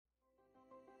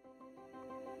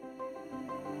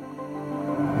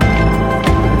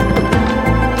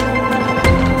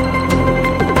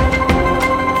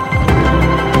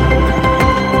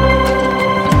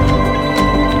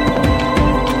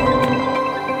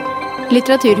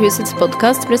Litteraturhusets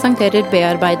podcast presenterer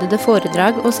bearbeidede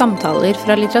foredrag og samtaler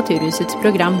fra Litteraturhusets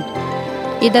program.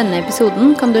 I denne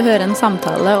episoden kan du høre en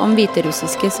samtale om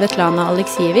hviterussiske Svetlana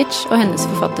Aleksijevitsj og hennes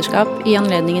forfatterskap i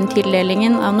anledningen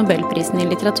tildelingen av Nobelprisen i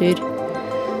litteratur.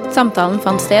 Samtalen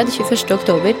fant sted 21.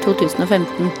 oktober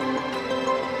 2015.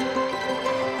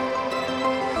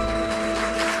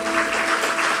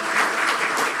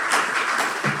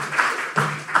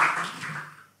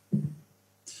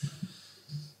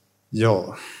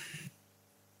 Ja,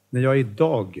 när jag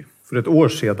idag, för ett år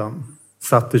sedan,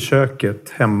 satt i köket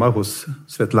hemma hos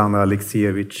Svetlana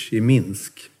Aleksijevitsj i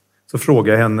Minsk, så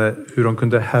frågade jag henne hur hon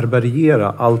kunde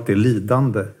härbärgera allt det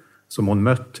lidande som hon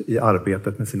mött i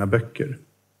arbetet med sina böcker.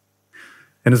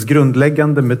 Hennes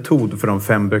grundläggande metod för de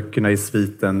 5 böckerna i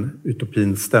sviten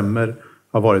Utopins stämmer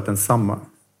har varit densamma.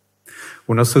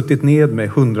 Hon har suttit ned med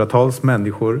hundratals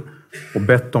människor och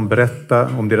bett dem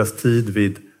berätta om deras tid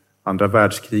vid andra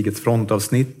världskrigets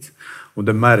frontavsnitt och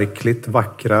det märkligt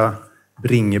vackra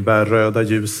bringebärröda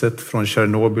ljuset från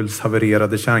Tjernobyls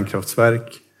havererade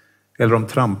kärnkraftverk eller om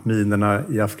trampminerna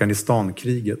i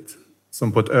Afghanistankriget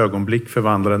som på ett ögonblick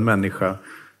förvandlar en människa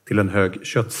till en hög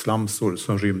köttslamsor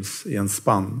som ryms i en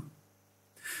spann.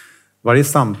 Varje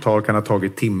samtal kan ha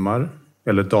tagit timmar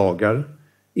eller dagar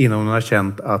innan hon har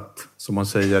känt att, som hon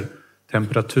säger,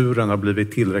 temperaturen har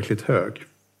blivit tillräckligt hög.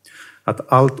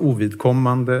 Att allt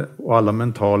ovidkommande och alla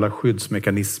mentala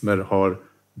skyddsmekanismer har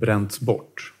bränts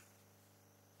bort.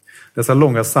 Dessa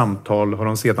långa samtal har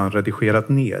hon sedan redigerat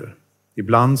ner.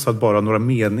 Ibland så att bara några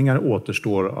meningar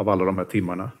återstår av alla de här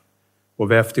timmarna.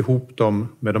 Och vävt ihop dem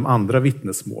med de andra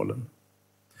vittnesmålen.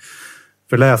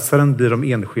 För läsaren blir de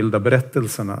enskilda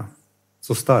berättelserna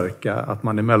så starka att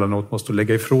man emellanåt måste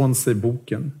lägga ifrån sig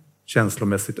boken,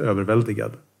 känslomässigt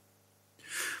överväldigad.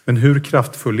 Men hur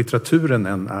kraftfull litteraturen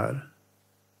än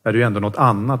är det ju ändå något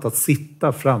annat att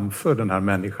sitta framför den här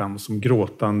människan som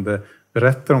gråtande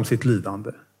berättar om sitt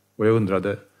lidande. Och jag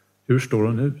undrade, hur står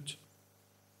hon ut?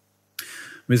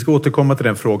 Men vi ska återkomma till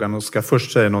den frågan och ska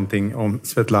först säga någonting om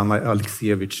Svetlana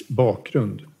Aleksijevitsjs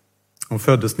bakgrund. Hon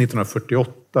föddes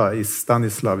 1948 i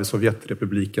Stanislav i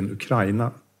Sovjetrepubliken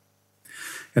Ukraina.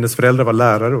 Hennes föräldrar var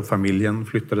lärare och familjen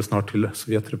flyttade snart till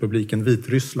Sovjetrepubliken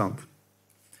Vitryssland.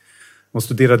 Hon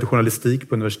studerade journalistik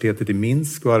på universitetet i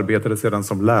Minsk och arbetade sedan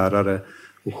som lärare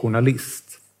och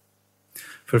journalist.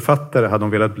 Författare hade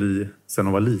hon velat bli sedan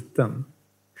hon var liten.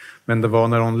 Men det var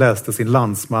när hon läste sin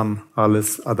landsman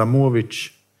Ales Adamovitj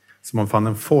som hon fann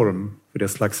en form för det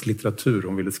slags litteratur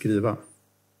hon ville skriva.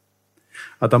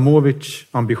 Adamovitjs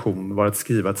ambition var att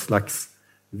skriva ett slags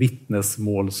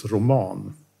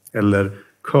vittnesmålsroman eller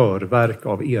körverk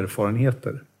av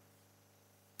erfarenheter.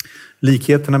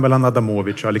 Likheterna mellan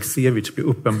Adamovitj och Aleksijevitsj blir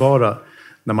uppenbara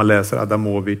när man läser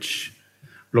Adamovitjs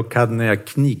Blokadnaya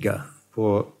kniga.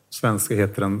 På svenska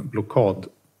heter den blockad,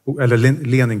 eller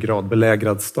Leningrad,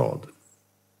 belägrad stad.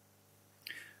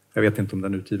 Jag vet inte om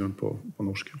den är utgiven på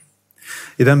norska.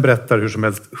 I den berättar hur som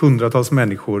helst hundratals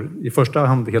människor, i första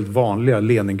hand helt vanliga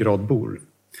Leningradbor,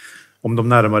 om de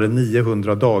närmare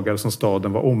 900 dagar som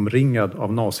staden var omringad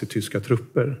av nazityska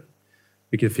trupper.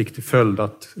 Vilket fick till följd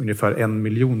att ungefär 1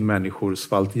 miljon människor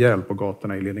svalt ihjäl på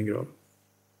gatorna i Leningrad.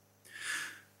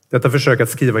 Detta försök att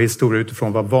skriva historia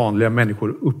utifrån vad vanliga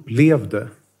människor upplevde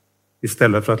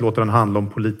istället för att låta den handla om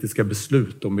politiska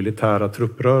beslut och militära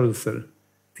trupprörelser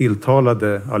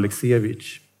tilltalade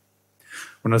Aleksijevitsj.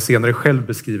 Hon har senare själv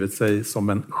beskrivit sig som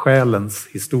en själens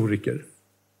historiker.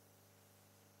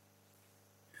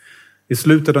 I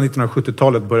slutet av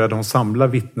 1970-talet började hon samla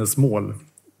vittnesmål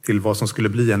till vad som skulle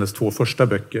bli hennes 2 första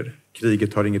böcker,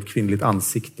 Kriget har inget kvinnligt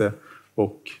ansikte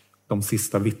och De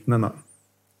sista vittnena.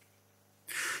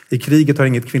 I Kriget har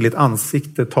inget kvinnligt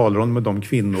ansikte talar hon med de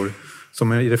kvinnor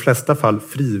som i de flesta fall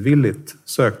frivilligt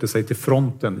sökte sig till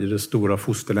fronten i det stora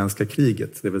fosterländska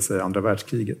kriget, det vill säga andra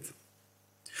världskriget.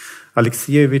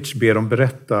 Aleksijevitsj ber dem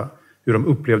berätta hur de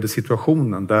upplevde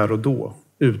situationen där och då,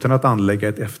 utan att anlägga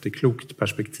ett efterklokt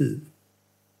perspektiv.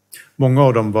 Många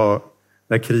av dem var,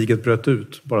 när kriget bröt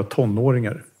ut, bara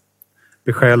tonåringar.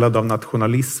 Besjälade av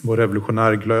nationalism och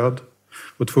revolutionär glöd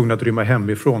och tvungna att rymma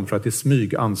hemifrån för att i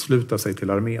smyg ansluta sig till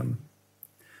armén.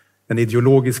 En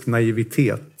ideologisk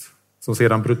naivitet som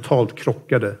sedan brutalt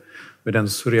krockade med den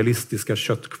surrealistiska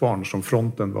köttkvarn som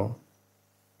fronten var.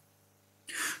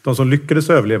 De som lyckades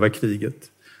överleva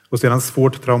kriget och sedan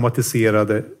svårt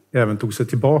traumatiserade även tog sig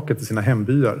tillbaka till sina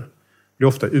hembyar blev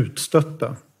ofta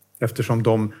utstötta eftersom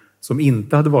de som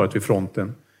inte hade varit vid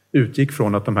fronten utgick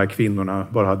från att de här kvinnorna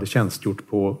bara hade tjänstgjort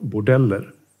på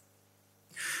bordeller.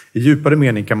 I djupare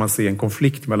mening kan man se en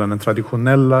konflikt mellan den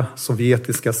traditionella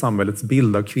sovjetiska samhällets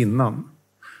bild av kvinnan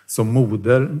som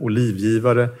moder och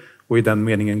livgivare och i den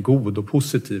meningen god och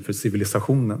positiv för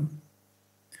civilisationen.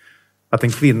 Att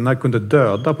en kvinna kunde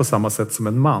döda på samma sätt som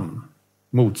en man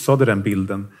motsade den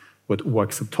bilden på ett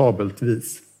oacceptabelt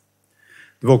vis.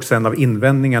 Det var också en av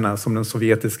invändningarna som den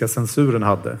sovjetiska censuren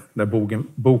hade när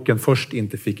boken först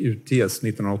inte fick utges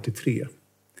 1983.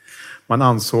 Man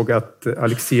ansåg att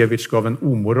Alexievich gav en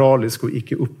omoralisk och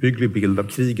icke uppbygglig bild av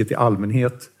kriget i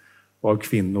allmänhet och av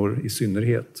kvinnor i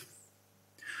synnerhet.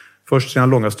 Först sedan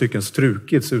långa stycken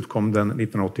strukits utkom den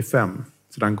 1985,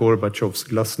 sedan Gorbatjovs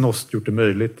glasnost gjort det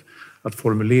möjligt att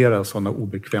formulera sådana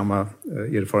obekväma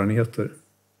erfarenheter.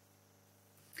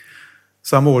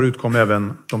 Samma år utkom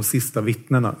även De sista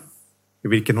vittnena, i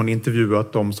vilken hon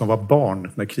intervjuat de som var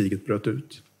barn när kriget bröt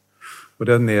ut. Och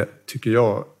den är, tycker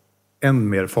jag, än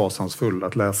mer fasansfull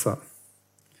att läsa.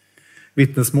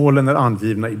 Vittnesmålen är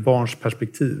angivna i barns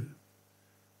perspektiv,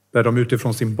 där de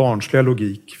utifrån sin barnsliga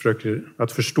logik försöker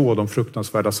att förstå de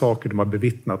fruktansvärda saker de har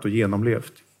bevittnat och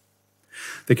genomlevt.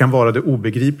 Det kan vara det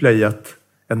obegripliga i att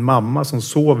en mamma som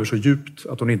sover så djupt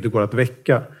att hon inte går att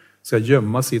väcka ska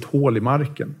gömma sig i ett hål i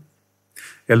marken.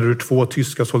 Eller hur 2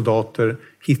 tyska soldater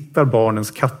hittar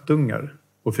barnens kattungar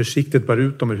och försiktigt bär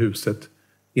ut dem ur huset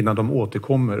innan de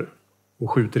återkommer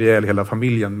och skjuter ihjäl hela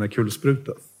familjen med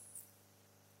kulspruta.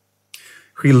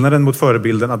 Skillnaden mot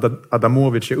förebilden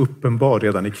Adamovich är uppenbar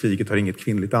redan i Kriget har inget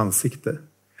kvinnligt ansikte.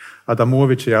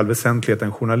 Adamovich är i all väsentlighet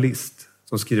en journalist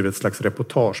som skriver ett slags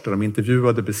reportage där de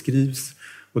intervjuade beskrivs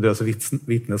och deras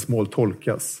vittnesmål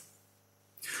tolkas.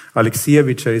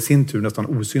 Alexievich är i sin tur nästan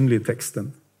osynlig i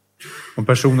texten. Om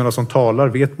personerna som talar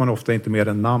vet man ofta inte mer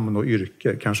än namn och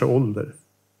yrke, kanske ålder.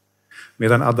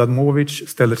 Medan Adamovich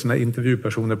ställer sina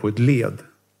intervjupersoner på ett led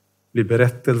blir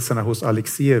berättelserna hos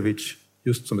Alexievich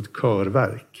just som ett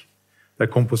körverk, där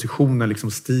kompositionen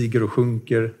liksom stiger och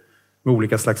sjunker med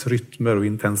olika slags rytmer och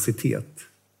intensitet.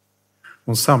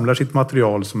 Hon samlar sitt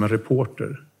material som en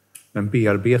reporter, men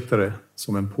bearbetar det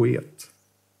som en poet.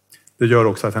 Det gör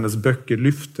också att hennes böcker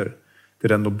lyfter till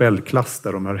den Nobelklass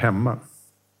där de hör hemma.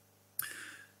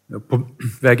 På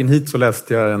vägen hit så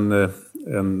läste jag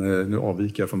nu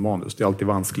avviker jag från manus, det är alltid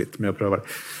vanskligt, men jag prövar.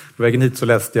 På vägen hit så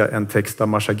läste jag en text av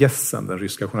Masha Gessen, den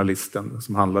ryska journalisten,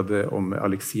 som handlade om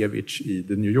Alexievich i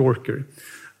The New Yorker.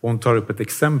 Hon tar upp ett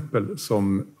exempel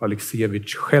som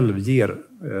Alexievich själv ger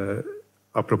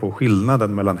apropå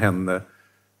skillnaden mellan henne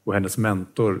och hennes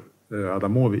mentor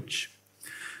Adamovich.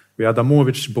 I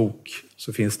Adamovichs bok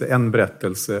så finns det en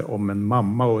berättelse om en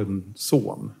mamma och en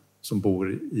son som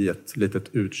bor i ett litet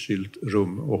utkylt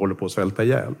rum och håller på att svälta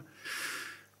ihjäl.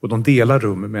 Och de delar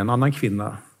rum med en annan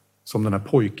kvinna som den här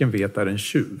pojken vet är en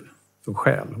tjuv som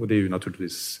stjäl. Och det är ju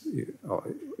naturligtvis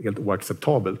helt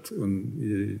oacceptabelt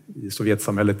i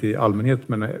Sovjetsamhället i allmänhet,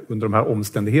 men under de här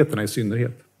omständigheterna i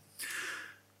synnerhet.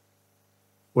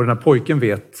 Och den här pojken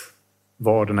vet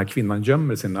var den här kvinnan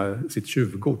gömmer sitt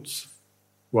tjuvgods.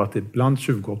 Och att det bland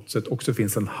tjuvgodset också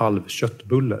finns en halv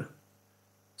köttbulle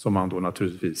som man då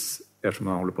naturligtvis, eftersom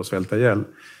man håller på att svälta ihjäl,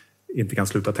 inte kan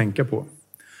sluta tänka på.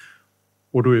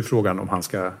 Och då är frågan om han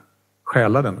ska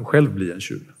stjäla den och själv bli en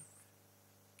tjuv.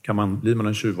 Blir man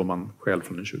en tjuv om man stjäl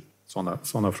från en tjuv?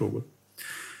 Sådana frågor.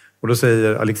 Och då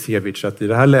säger Alexievich att i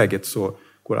det här läget så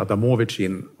går Adamovich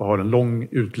in och har en lång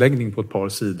utläggning på ett par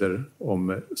sidor om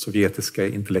den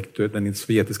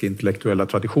sovjetiska intellektuella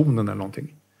traditionen eller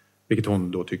någonting. Vilket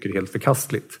hon då tycker är helt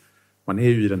förkastligt. Man är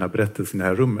ju i den här berättelsen i det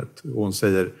här rummet och hon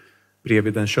säger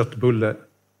bredvid en köttbulle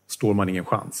står man ingen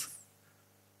chans.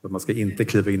 Att man ska inte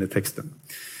kliva in i texten.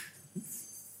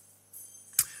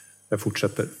 Jag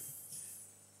fortsätter.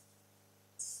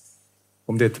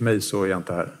 Om det är till mig så är jag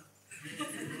inte här.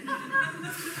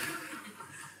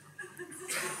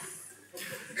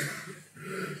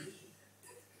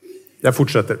 Jag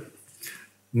fortsätter.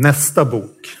 Nästa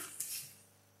bok.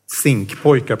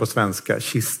 Zinkpojkar på svenska,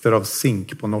 Kister av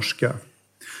zink på norska.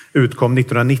 Utkom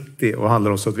 1990 och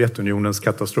handlar om Sovjetunionens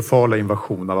katastrofala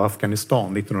invasion av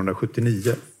Afghanistan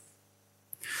 1979.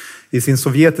 I sin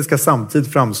sovjetiska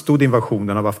samtid framstod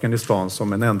invasionen av Afghanistan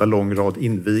som en enda lång rad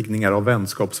invigningar av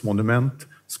vänskapsmonument,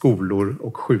 skolor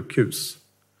och sjukhus.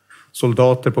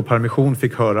 Soldater på permission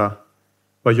fick höra: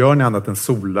 vad gör ni annat än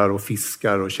solar och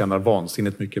fiskar och tjänar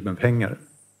vansinnigt mycket med pengar?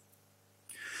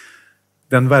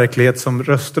 Den verklighet som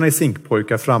rösterna i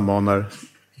Zinkpojkar frammanar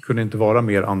kunde inte vara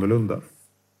mer annorlunda.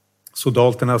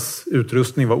 Soldaternas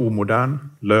utrustning var omodern,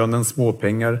 lönen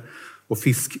småpengar och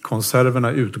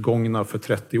fiskkonserverna utgångna för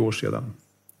 30 år sedan.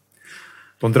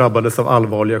 De drabbades av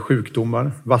allvarliga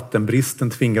sjukdomar, vattenbristen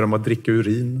tvingade dem att dricka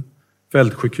urin,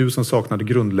 fältsjukhusen saknade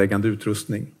grundläggande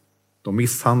utrustning. De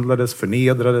misshandlades,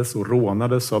 förnedrades och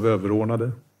rånades av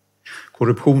överordnade.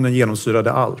 Korruptionen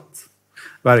genomsyrade allt.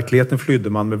 Verkligheten flydde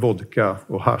man med vodka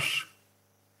och hasch.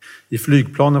 I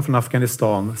flygplanen från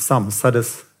Afghanistan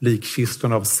samsades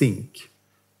likkistorna av zink,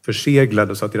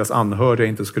 förseglade så att deras anhöriga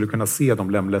inte skulle kunna se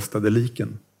de lemlästade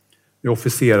liken, med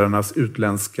officerarnas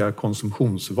utländska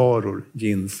konsumtionsvaror,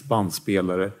 jeans,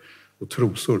 bandspelare och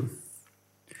trosor.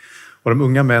 Och de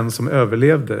unga män som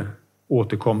överlevde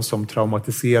återkom som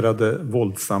traumatiserade,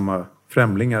 våldsamma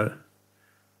främlingar.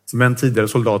 Som en tidigare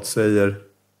soldat säger: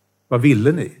 vad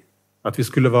ville ni? Att vi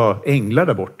skulle vara änglar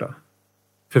där borta?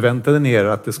 Förväntade ni er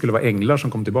att det skulle vara änglar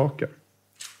som kom tillbaka?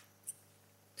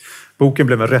 Boken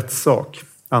blev en rättssak,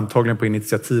 antagligen på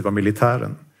initiativ av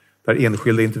militären, där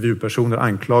enskilda intervjupersoner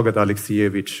anklagade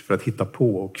Aleksijevitj för att hitta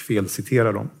på och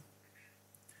felcitera dem.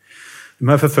 De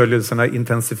här förföljelserna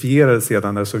intensifierades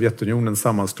sedan när Sovjetunionen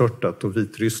sammanstörtat och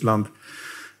Vitryssland,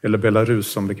 eller Belarus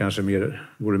som det kanske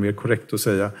vore mer korrekt att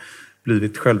säga,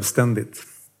 blivit självständigt.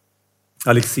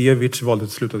 Aleksijevitj valde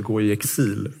till slut att gå i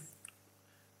exil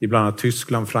i bland annat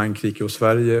Tyskland, Frankrike och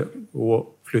Sverige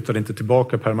och flyttade inte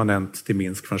tillbaka permanent till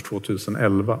Minsk förrän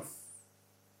 2011.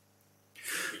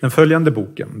 Den följande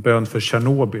boken, Bön för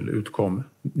Tjernobyl, utkom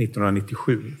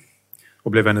 1997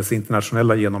 och blev hennes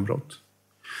internationella genombrott.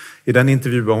 I den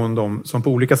intervjuar hon dem som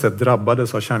på olika sätt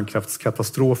drabbades av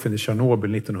kärnkraftskatastrofen i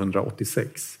Tjernobyl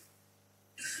 1986.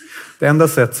 Det enda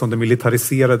sätt som det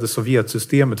militariserade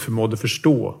Sovjetsystemet förmådde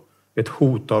förstå ett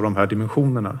hot av de här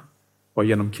dimensionerna var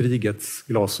genom krigets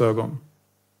glasögon.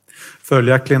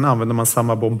 Följaktligen använde man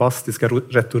samma bombastiska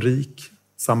retorik,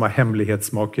 samma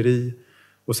hemlighetsmakeri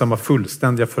och samma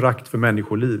fullständiga förakt för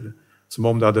människoliv som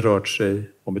om det hade rört sig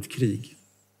om ett krig.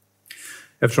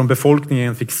 Eftersom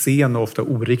befolkningen fick sen och ofta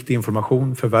oriktig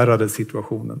information förvärrades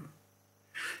situationen.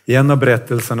 I en av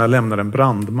berättelserna lämnar en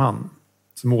brandman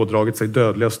som ådragit sig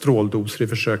dödliga stråldoser i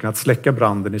försöken att släcka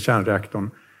branden i kärnreaktorn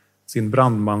sin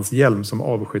brandmanshjälm som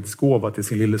avskedsgåva till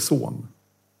sin lille son.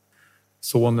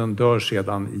 Sonen dör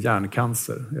sedan i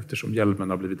hjärncancer eftersom hjälmen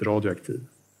har blivit radioaktiv.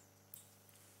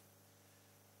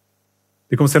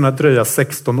 Det kom sedan att dröja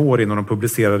 16 år innan de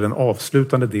publicerade den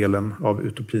avslutande delen av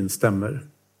Utopin stämmer.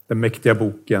 Den mäktiga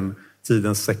boken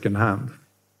Tidens second hand.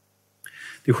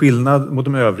 Till skillnad mot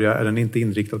de övriga är den inte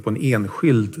inriktad på en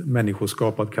enskild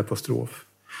människoskapad katastrof.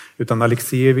 Utan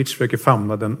Aleksijevitj försöker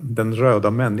famna den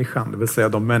röda människan, det vill säga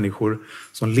de människor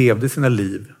som levde sina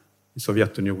liv i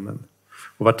Sovjetunionen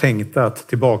och var tänkta att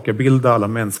tillbakabilda alla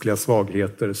mänskliga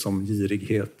svagheter som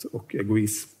girighet och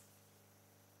egoism.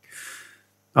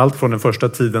 Allt från den första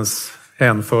tidens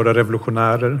hänförda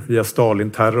revolutionärer via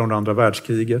Stalin-terrorn och andra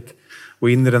världskriget och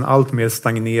in i den allt mer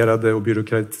stagnerade och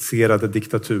byråkratiserade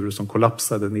diktatur som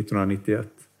kollapsade 1991.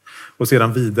 Och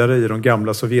sedan vidare i de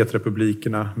gamla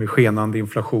Sovjetrepublikerna med skenande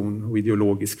inflation och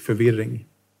ideologisk förvirring.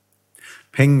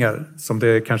 Pengar som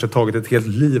det kanske tagit ett helt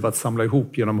liv att samla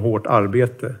ihop genom hårt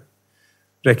arbete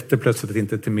räckte plötsligt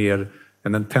inte till mer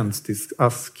än en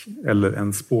tändsticksask eller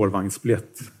en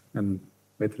spårvagnsbiljett, en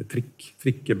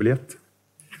trickebiljett.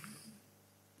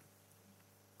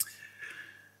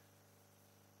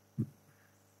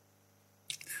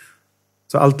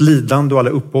 Så allt lidande och alla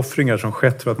uppoffringar som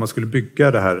skett för att man skulle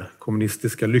bygga det här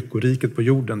kommunistiska lyckoriket på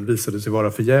jorden visade sig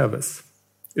vara förgäves.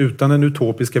 Utan den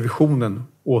utopiska visionen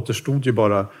återstod ju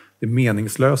bara det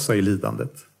meningslösa i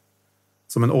lidandet.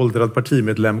 Som en åldrad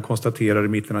partimedlem konstaterar i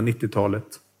mitten av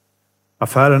 90-talet.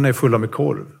 Affärerna är fulla med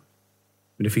korv,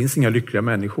 men det finns inga lyckliga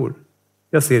människor.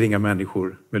 Jag ser inga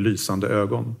människor med lysande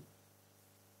ögon.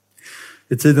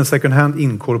 I Tidens second hand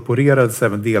inkorporerades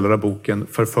även delar av boken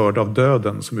Förförd av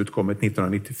döden som utkommit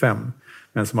 1995,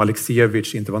 men som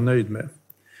Aleksijevitj inte var nöjd med.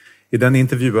 I den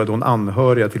intervjuade hon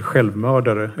anhöriga till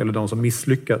självmördare eller de som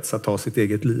misslyckats att ta sitt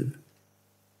eget liv.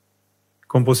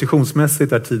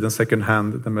 Kompositionsmässigt är Tidens second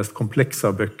hand den mest komplexa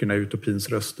av böckerna i Utopins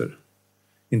röster.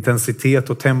 Intensitet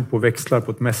och tempo växlar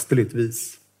på ett mästerligt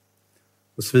vis.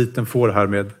 Och sviten får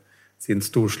härmed sin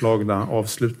storslagna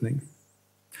avslutning.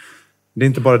 Det är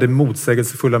inte bara det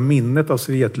motsägelsefulla minnet av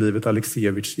Sovjetlivet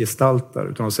Aleksijevitj gestaltar,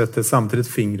 utan de sätter samtidigt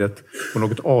fingret på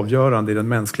något avgörande i den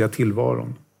mänskliga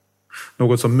tillvaron.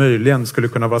 Något som möjligen skulle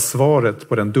kunna vara svaret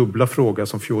på den dubbla fråga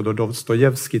som Fjodor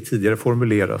Dostojevskij tidigare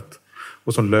formulerat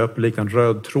och som löper likt en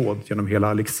röd tråd genom hela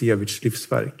Aleksijevitjs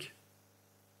livsverk.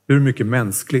 Hur mycket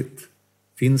mänskligt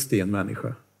finns det i en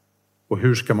människa? Och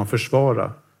hur ska man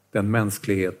försvara den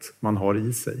mänsklighet man har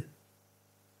i sig?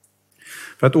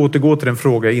 För att återgå till den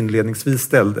fråga jag inledningsvis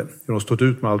ställde, hur hon stått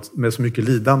ut med så mycket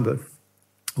lidande.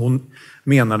 Hon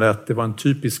menade att det var en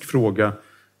typisk fråga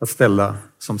att ställa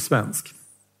som svensk.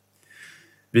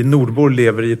 Vi nordbor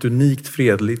lever i ett unikt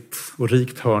fredligt och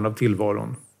rikt hörn av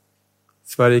tillvaron.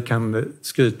 Sverige kan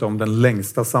skryta om den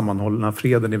längsta sammanhållna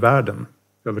freden i världen,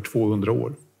 över 200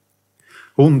 år.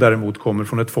 Hon däremot kommer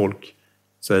från ett folk,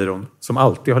 säger hon, som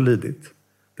alltid har lidit.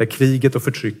 där kriget och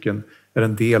förtrycken är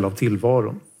en del av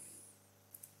tillvaron.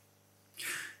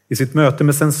 I sitt möte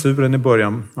med censuren i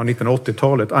början av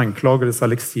 1980-talet anklagades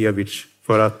Alexievich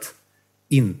för att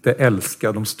inte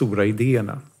älska de stora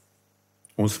idéerna.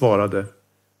 Hon svarade: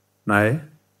 nej,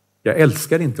 jag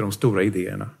älskar inte de stora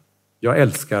idéerna. Jag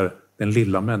älskar den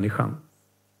lilla människan.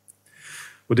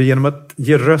 Och det är genom att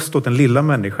ge röst åt den lilla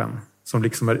människan som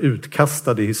liksom är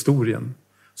utkastad i historien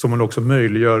som man också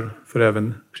möjliggör för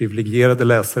även privilegierade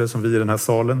läsare som vi i den här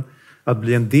salen att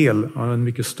bli en del av en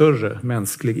mycket större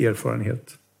mänsklig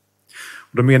erfarenhet.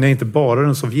 Och då menar jag inte bara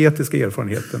den sovjetiska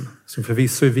erfarenheten som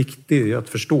förvisso är viktig att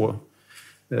förstå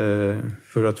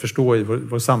för att förstå i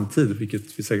vår samtid,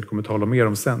 vilket vi säkert kommer att tala mer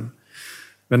om sen.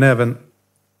 Men även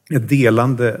ett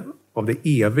delande av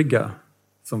det eviga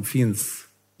som finns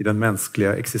i den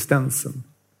mänskliga existensen.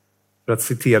 För att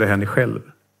citera henne själv,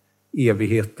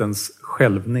 evighetens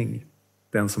självning,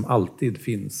 den som alltid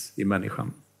finns i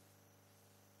människan.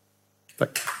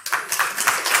 Tack.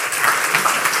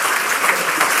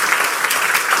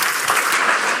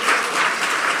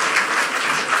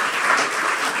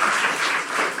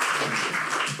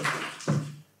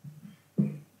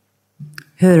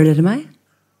 Hører dere meg?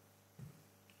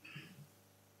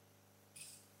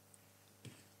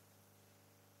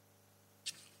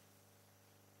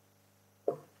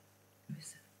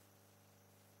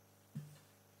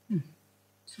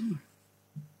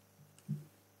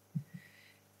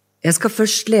 Jeg skal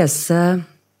først lese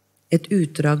et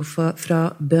utdrag fra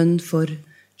bønn for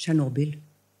Tsjernobyl.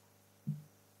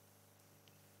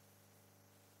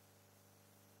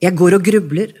 Jeg går og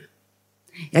grubler.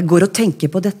 Jeg går og tenker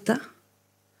på dette.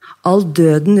 All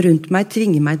døden rundt meg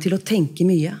tvinger meg til å tenke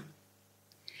mye.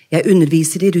 Jeg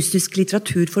underviser i russisk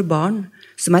litteratur for barn,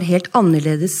 som er helt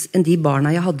annerledes enn de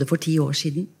barna jeg hadde for 10 år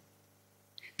siden.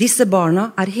 Disse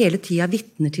barna er hele tiden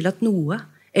vitner til at noe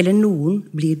eller noen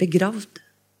blir begravd.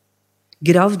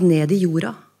 Gravd ned i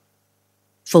jorda.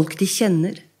 Folk de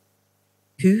kjenner.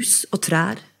 Hus og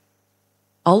trær.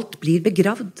 Alt blir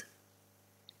begravd.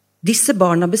 Disse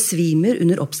barna besvimer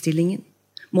under oppstillingen.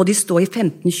 Må de stå i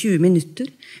 15-20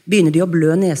 minutter, begynner de å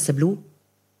blø neseblod.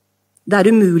 Det er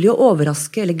umulig å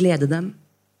overraske eller glede dem.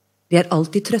 De er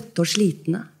alltid trøtte og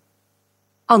slitne.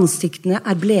 Ansiktene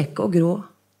er bleke og grå.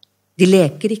 De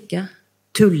leker ikke,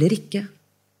 tuller ikke.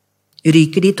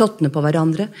 Ryker de tottene på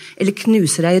hverandre, eller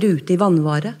knuser ei rute i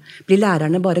vannvare, blir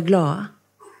lærerne bare glade.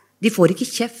 De får ikke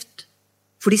kjeft,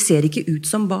 for de ser ikke ut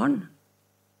som barn.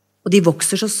 Og de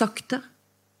vokser så sakte.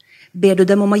 Ber du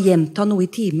dem om å gjenta noe i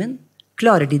timen,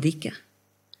 klarer de det ikke.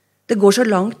 Det går så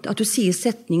langt at du sier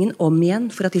setningen om igjen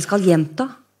for at de skal gjenta,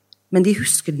 men de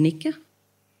husker den ikke.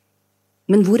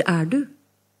 Men hvor er du?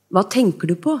 Hva tenker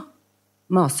du på?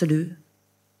 Maser du.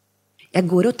 Jeg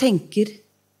går og tenker.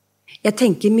 Jeg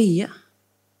tenker mye.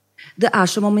 Det er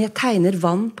som om jeg tegner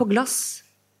vann på glass.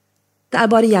 Det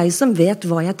er bare jeg som vet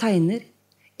hva jeg tegner.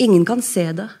 Ingen kan se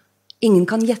det. Ingen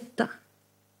kan gjette.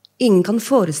 Ingen kan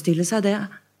forestille seg det.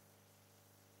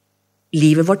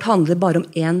 Livet vårt handler bare om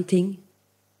én ting.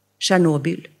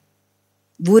 Tsjernobyl.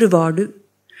 Hvor var du?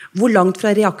 Hvor langt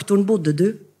fra reaktoren bodde du?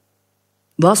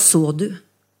 Hva så du?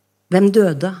 Hvem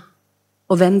døde?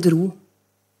 Og hvem dro?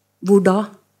 Hvor da?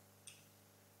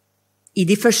 I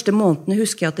de første månedene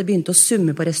husker jeg at det begynte å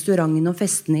summe på restauranten og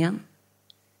festen igjen.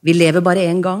 Vi lever bare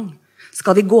en gang.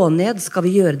 Skal vi gå ned, skal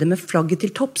vi gjøre det med flagget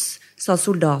til topps, sa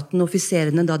soldatene og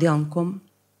offiserene da de ankom.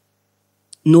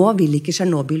 Nå vil ikke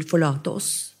Tsjernobyl forlate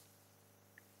oss.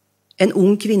 En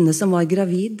ung kvinne som var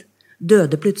gravid,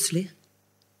 døde plutselig,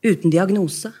 uten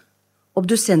diagnose.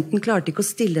 Obdusenten klarte ikke å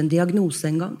stille en diagnose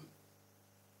engang.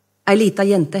 Ei lita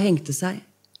jente hengte seg.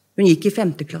 Hun gikk i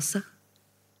 5. klasse.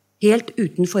 Helt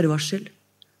uten forvarsel.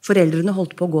 Foreldrene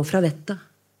holdt på å gå fra vettet.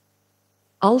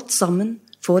 Alt sammen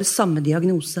får samme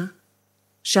diagnose.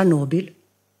 Tsjernobyl.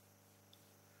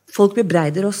 Folk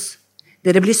bebreider oss.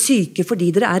 Dere blir syke fordi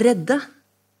dere er redde.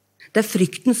 Det er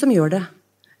frykten som gjør det.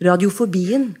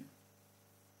 Radiofobien.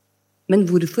 Men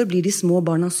hvorfor blir de små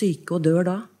barna syke og dør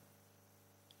da?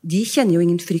 De kjenner jo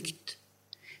ingen frykt.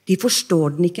 De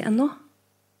forstår den ikke ennå.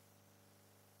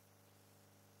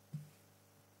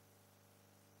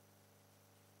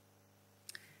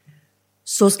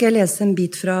 Så skal jeg lese en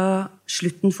bit fra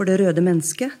Slutten for det røde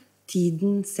mennesket,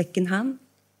 Tiden second hand.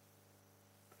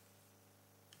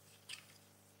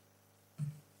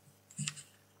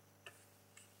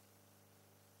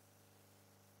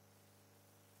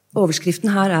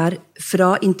 Overskriften her er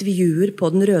Fra intervjuer på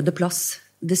Den røde plass,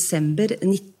 desember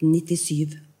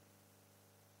 1997.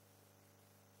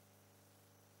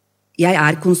 Jeg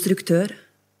er konstruktør.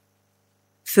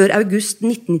 Før august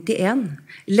 1991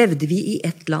 levde vi i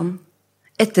ett land,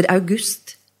 etter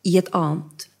august i et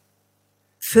annet.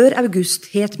 Før august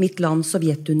het mitt land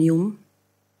Sovjetunionen.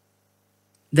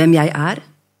 Hvem jeg er?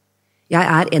 Jeg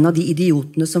er en av de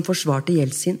idiotene som forsvarte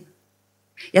Jeltsin.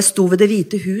 Jeg sto ved Det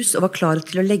hvite hus og var klar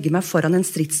til å legge meg foran en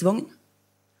stridsvogn.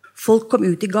 Folk kom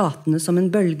ut i gatene som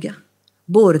en bølge,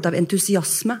 båret av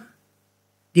entusiasme.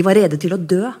 De var rede til å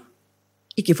dø,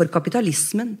 ikke for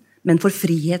kapitalismen, men for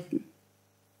friheten.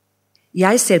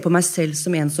 Jeg ser på meg selv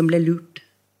som en som ble lurt.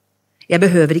 Jeg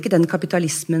behøver ikke den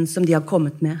kapitalismen som de har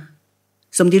kommet med,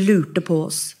 som de lurte på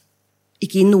oss,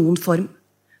 ikke i noen form,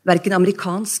 hverken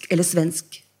amerikansk eller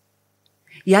svensk.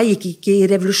 Jeg gikk ikke i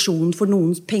revolusjonen for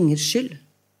noens pengers skyld.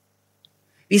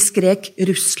 Vi skrek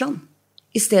Russland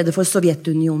i stedet for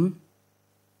Sovjetunionen.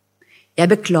 Jeg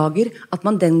beklager at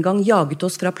man den gang jaget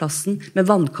oss fra plassen med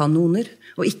vannkanoner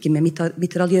og ikke med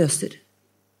mitraljøser.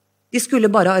 De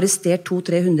skulle bare arrestert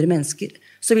 200-300 mennesker,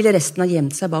 så ville resten ha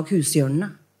gjemt seg bak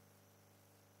hushjørnene.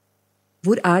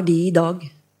 Hvor er de i dag?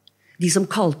 De som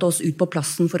kalte oss ut på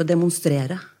plassen for å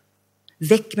demonstrere.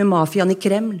 Vekk med mafiaen i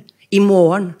Kreml. I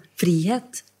morgen.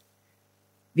 Frihet.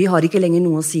 Vi har ikke lenger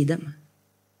noe å si dem.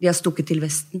 De har stukket til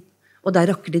Vesten, og der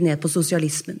rakker de ned på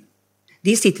sosialismen.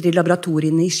 De sitter i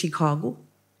laboratoriene i Chicago,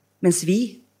 mens vi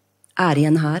er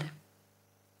igjen her.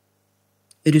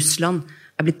 Russland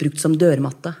er blitt brukt som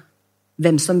dørmatte.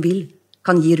 Hvem som vil,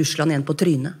 kan gi Russland en på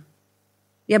trynet.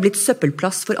 Vi er blitt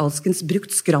søppelplass for alskens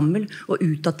brukt skrammel og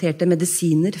utdaterte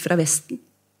medisiner fra Vesten.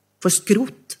 For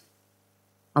skrot.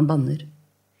 Han banner.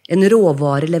 En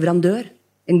råvareleverandør.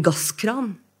 En gasskran.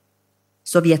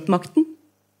 Sovjetmakten.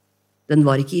 Den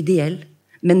var ikke ideell,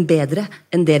 men bedre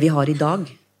enn det vi har i dag.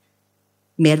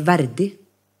 Mer verdig.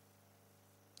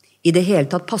 I det hele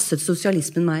tatt passet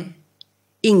sosialismen meg.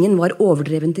 Ingen var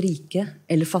overdrevent rike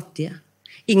eller fattige.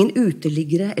 Ingen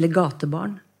uteliggere eller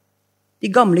gatebarn. De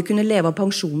gamle kunne leve av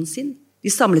pensjonen sin. De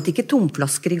samlet ikke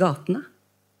tomflasker i gatene.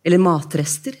 Eller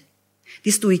matrester.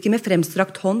 De sto ikke med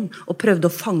fremstrakt hånd og prøvde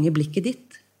å fange blikket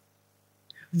ditt.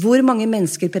 Hvor mange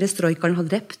mennesker perestrojkeren har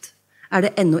drept, er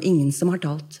det ennå ingen som har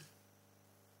talt.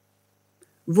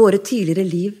 Våre tidligere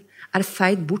liv er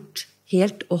feid bort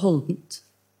helt og holdent.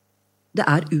 Det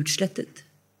er utslettet.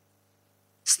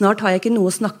 Snart har jeg ikke noe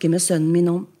å snakke med sønnen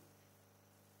min om.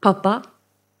 Pappa,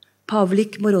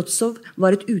 Pavlik Morotsov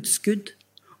var et utskudd,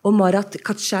 og Marat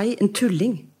Katsjai en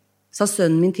tulling, sa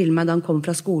sønnen min til meg da han kom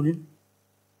fra skolen.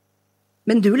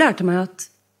 Men du lærte meg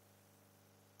at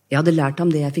jeg hadde lært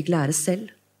ham det jeg fikk lære selv,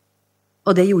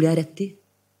 og det gjorde jeg rett i.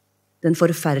 Den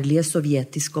forferdelige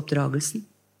sovjetiske oppdragelsen.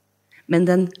 Men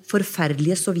den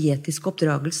forferdelige sovjetiske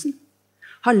oppdragelsen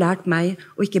har lært meg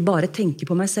å ikke bare tenke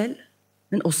på meg selv,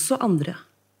 men også andre.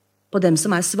 På dem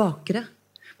som er svakere,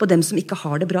 på dem som ikke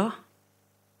har det bra.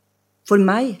 For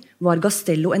meg var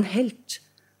Gastello en helt,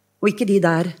 og ikke de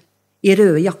der i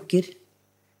røde jakker,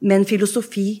 med en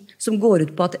filosofi som går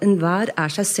ut på at enhver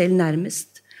er seg selv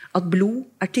nærmest, at blod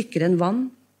er tykkere enn vann,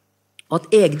 og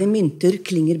at egne mynter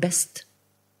klinger best.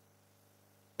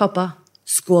 Pappa,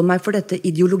 skål meg for dette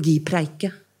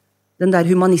ideologipreiket, den der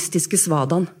humanistiske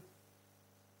svadaen.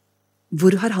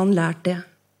 Hvor har han lært det?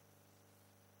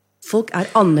 Folk er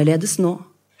annerledes nå,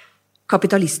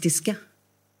 kapitalistiske.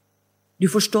 Du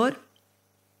forstår?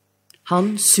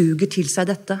 Han suger til seg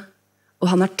dette,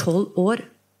 og han er 12 år.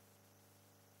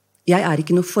 Jeg er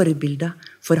ikke noe forbilde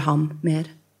for ham mer.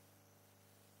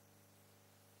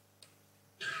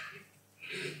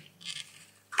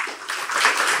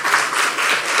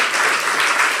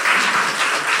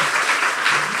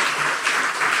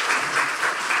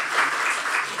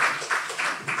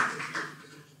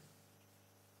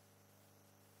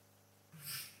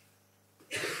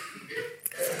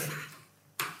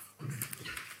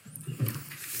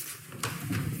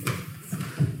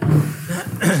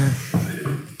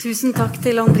 Tusen takk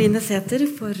til Andrine Sæther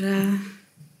for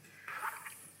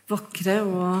vakre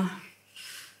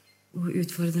og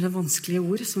utfordrende vanskelige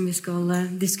ord som vi skal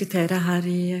diskutere her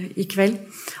i kveld.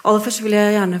 Aller først vil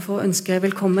jeg gjerne få ønske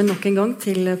velkommen nok en gang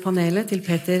til panelet, til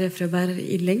Peter Frøberg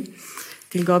Illing,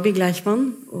 til Gabi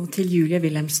Gleichmann og til Julie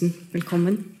Wilhelmsen.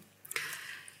 Velkommen.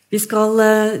 Vi skal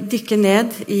dykke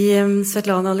ned i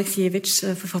Svetlana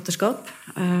Aleksijevitsjs forfatterskap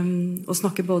og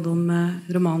snakke både om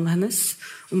romanen hennes,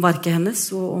 om verket hennes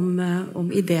og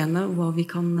om ideene og hva vi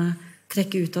kan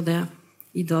trekke ut av det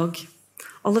i dag.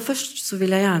 Aller først så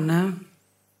vil jeg gjerne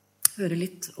høre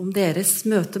litt om deres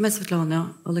møte med Svetlana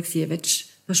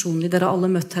Aleksijevitsj personlig. Dere har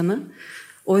alle møtt henne,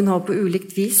 og hun har på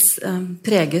ulikt vis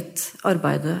preget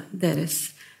arbeidet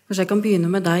deres. Kanskje jeg kan begynne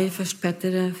med deg først,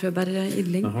 Peter Frøberg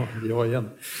Illing. Jaha, ja igen.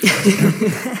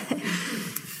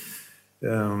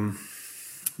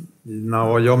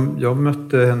 Jag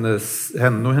mötte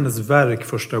henne och hennes verk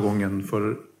första gången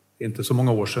för inte så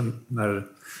många år sedan när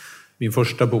min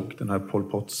första bok, den här Pol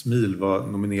Pots mil, var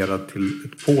nominerad till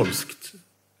ett polskt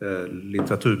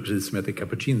litteraturpris som heter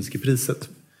Kapuscinskipriset.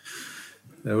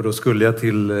 Och då skulle jag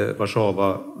till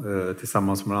Warszawa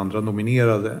tillsammans med andra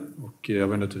nominerade, och jag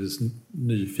var naturligtvis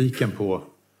nyfiken på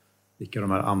vilka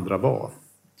de här andra var.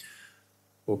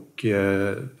 Och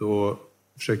då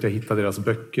försökte jag hitta deras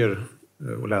böcker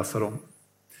och läsa dem.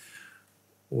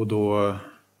 Och då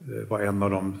var en av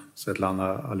dem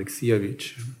Svetlana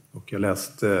Aleksijevitj, och jag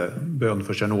läste Bön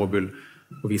för Tjernobyl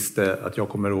och visste att jag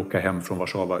kommer att åka hem från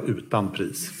Warszawa utan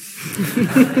pris.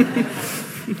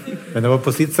 Men det var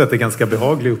på sitt sätt en ganska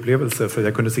behaglig upplevelse, för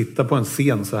jag kunde sitta på en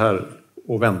scen så här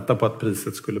och vänta på att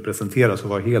priset skulle presenteras och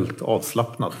var helt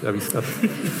avslappnad. Jag visste att...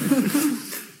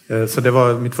 Så det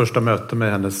var mitt första möte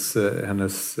med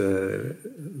hennes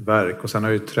verk, och sen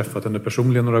har jag ju träffat henne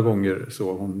personligen några gånger,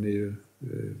 så hon är ju,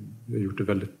 har gjort ett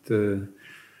väldigt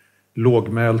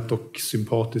lågmält och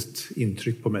sympatiskt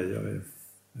intryck på mig.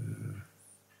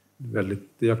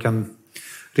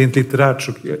 Rent litterärt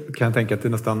så kan jag tänka att det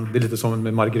är lite som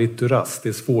med Marguerite Duras. Det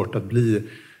är svårt att bli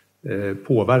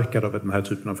påverkad av den här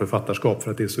typen av författarskap,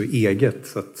 för att det är så eget,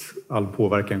 så att all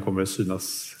påverkan kommer att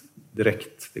synas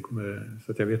direkt.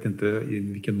 Så att jag vet inte i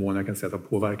vilken mån jag kan säga att det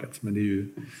har påverkats, men det är ju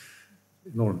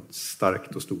enormt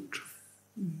starkt och stort.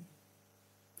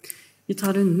 Vi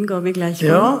tar runden, Gabi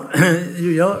Gleichmann. Ja,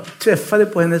 jag träffade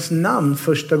på hennes namn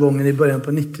första gången i början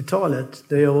på 90-talet,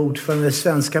 där jag var ordförande i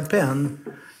Svenska PEN.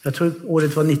 Jag tror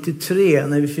året var 93,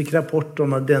 när vi fick rapport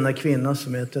om att denna kvinna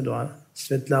som heter då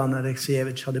Svetlana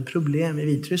Aleksijevitj hade problem i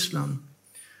Vitryssland.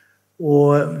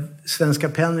 Och Svenska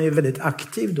PEN är väldigt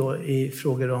aktiv då i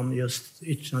frågor om just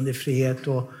yttrandefrihet,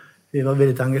 och vi var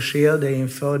väldigt engagerade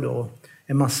inför då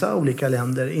en massa olika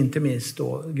länder, inte minst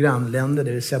då grannländer,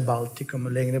 det vill säga Baltikum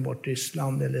och längre bort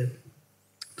Ryssland eller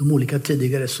de olika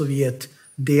tidigare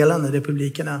Sovjetdelande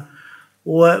republikerna.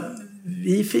 Och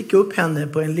vi fick upp henne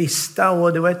på en lista,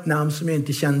 och det var ett namn som jag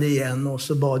inte kände igen, och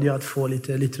så bad jag att få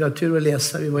lite litteratur att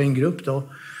läsa. Vi var i en grupp då.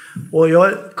 Och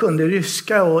jag kunde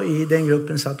ryska, och i den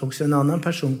gruppen satt också en annan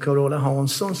person, Carola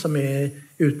Hansson, som är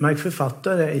utmärkt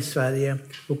författare i Sverige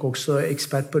och också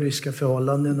expert på ryska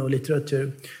förhållanden och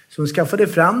litteratur. Så hon skaffade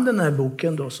fram den här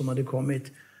boken då som hade kommit,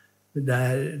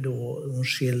 där då hon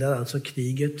skildrar alltså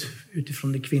kriget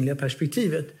utifrån det kvinnliga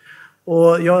perspektivet.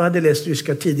 Och jag hade läst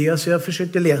ryska tidigare, så jag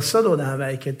försökte läsa då det här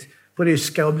verket på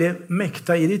ryska och blev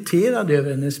mäkta irriterad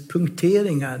över hennes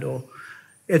punkteringar då.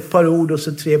 Ett par ord och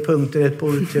så 3 punkter, ett par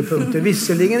ord, 3 punkter.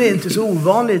 Visserligen är det inte så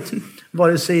ovanligt,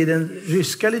 vare sig i den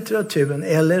ryska litteraturen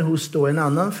eller hos då en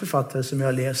annan författare som jag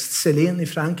har läst, Céline i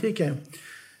Frankrike.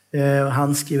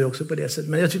 Han skriver också på det sättet,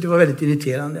 men jag tyckte det var väldigt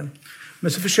irriterande.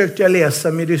 Men så försökte jag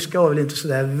läsa, min ryska var väl inte så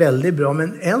där väldigt bra,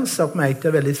 men en sak märkte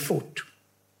jag väldigt fort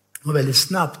och väldigt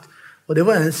snabbt. Och det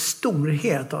var en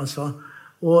storhet alltså.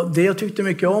 Och det jag tyckte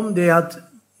mycket om, det är att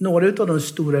några av de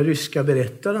stora ryska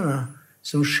berättarna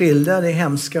som skildrar det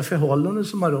hemska förhållanden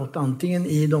som har rått antingen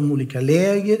i de olika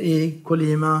läger i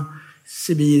Kolyma,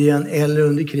 Sibirien eller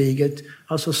under kriget,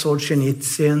 alltså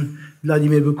Solzhenitsyn,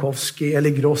 Vladimir Bukovsky eller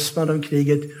Grossman om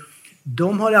kriget,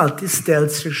 de har alltid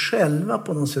ställt sig själva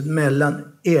på något sätt mellan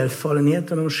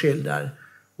erfarenheten de skildrar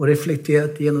och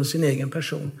reflekterat genom sin egen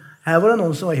person. Här var det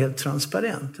någon som var helt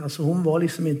transparent. Alltså hon var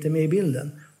liksom inte med i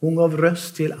bilden. Hon gav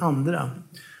röst till andra.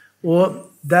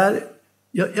 Och där,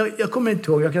 jag kommer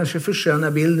inte ihåg, jag kanske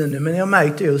förskönar bilden nu, men jag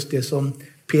märkte just det som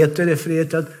Peter refererade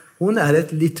till, att hon är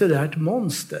ett litterärt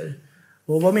monster.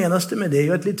 Och vad menas det med det?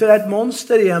 Jo, ett litterärt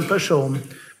monster är en person,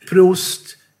 Proust,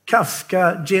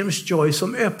 Kafka, James Joyce,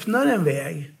 som öppnar en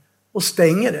väg och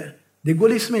stänger det. Det går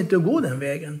liksom inte att gå den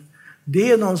vägen.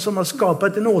 Det är någon som har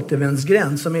skapat en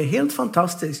återvändsgränd som är helt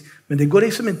fantastisk. Men det går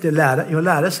liksom inte att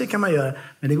lära sig kan man göra.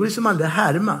 Men det går liksom aldrig att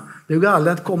härma. Det går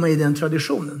aldrig att komma i den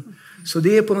traditionen. Så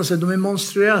det är på något sätt, de är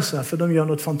monstruösa för de gör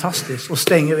något fantastiskt och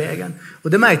stänger vägen.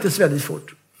 Och det märktes väldigt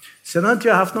fort. Sen har inte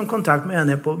jag haft någon kontakt med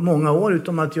henne på många år,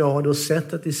 utom att jag har då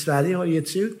sett att i Sverige har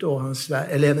getts ut då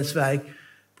hennes verk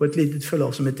på ett litet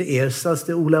förlag som heter Ersas.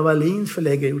 Det Ola Wallin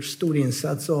förläggare gjort stor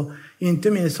insats, och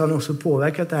inte minst har han också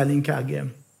påverkat Erling Kagge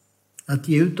att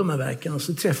ge ut de här verken. Och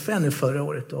så träffade jag henne förra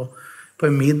året då, på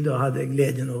en middag, och hade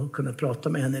glädjen att kunna prata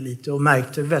med henne lite och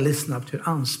märkte väldigt snabbt hur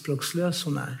anspråkslös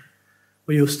hon är.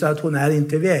 Och just det att hon är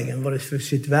inte i vägen, vare sig för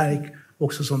sitt verk,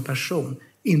 också som person.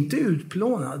 Inte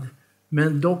utplånad,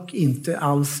 men dock inte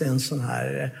alls en sån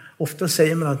här... Ofta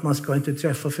säger man att man ska inte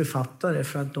träffa författare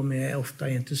för att de är ofta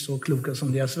inte så kloka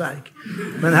som deras verk.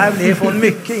 Men här blev hon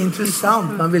mycket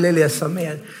intressant, man ville läsa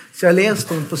mer. Så jag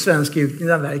läste hon på svenska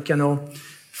utgivna verken och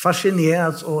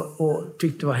fascinerats och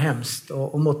tyckte det var hemskt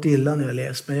och mått illa när jag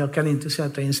läste. Men jag kan inte säga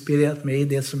att det har inspirerat mig i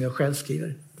det som jag själv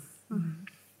skriver.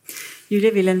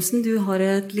 Julie Wilhelmsen, du har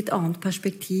et litt annet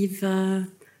perspektiv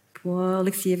på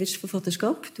Aleksijevitsjs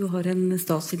forfatterskap. Du har en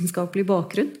statsvitenskapelig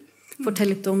bakgrunn.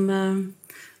 Fortell litt om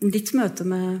ditt møte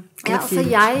med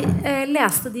Aleksijevitsj. Jeg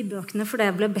leste de bøkene fordi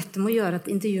jeg ble bedt om å gjøre et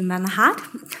intervju med henne her.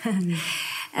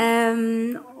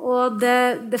 Og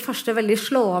det første veldig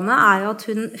slående jo at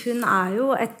hun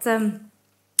jo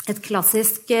et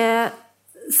klassisk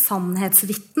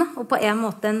sannhetsvitne, og på en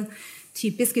måte en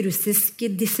typisk russisk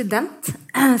dissident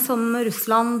som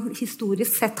Russland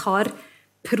historisk sett har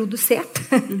produsert.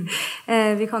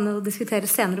 Vi kan jo diskutere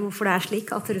senere hvorfor det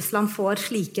slik at Russland får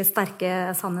slike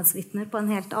sterke sannhetsvitner på en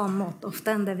helt annen måte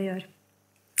ofte enn det vi gjør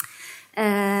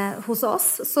hos oss.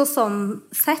 Så sånn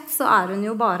sett så hun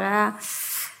jo bare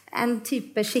en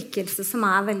type skikkelse som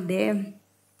veldig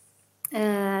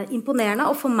imponerende,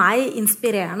 og for meg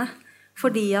inspirerende.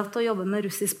 Fordi at å jobbe med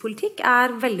russisk politikk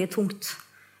veldig tungt.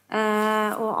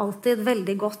 Og alltid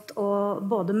veldig godt å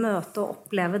både møte og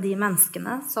oppleve de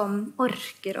menneskene som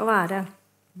orker å være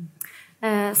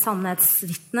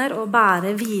sannhetsvitner og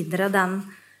bære videre den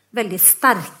veldig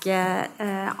sterke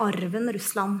arven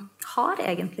Russland har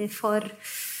egentlig for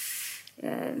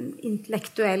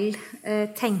intellektuell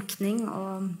tenkning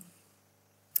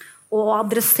og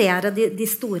adressere de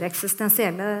store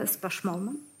eksistensielle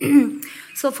spørsmålene.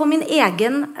 Så for mitt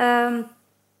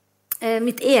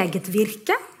eget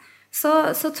virke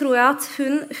så tror jeg at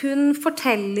hun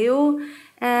forteller jo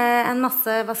en masse,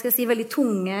 hva skal jeg si, veldig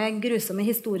tunge, grusomme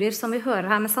historier som vi hører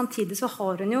her, men samtidig så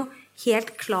har hun jo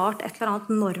helt klart et eller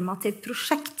annet normativt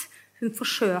prosjekt. Hun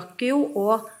forsøker jo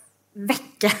å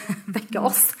vekke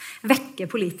oss, vekke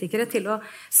politikere til å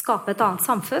skape et annet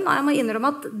samfunn. Og jeg må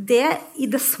innrømme at det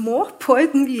i det små, på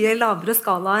et mye lavere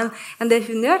skala enn det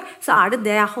hun gjør, så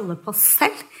det jeg holder på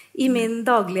selv i min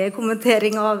daglige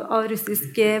kommentering av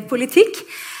russisk politikk.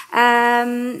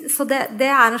 Så det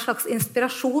en slags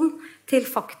inspirasjon til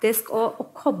faktisk å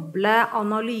koble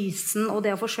analysen og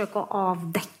det å forsøke å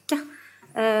avdekke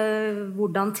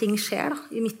hvordan ting skjer da,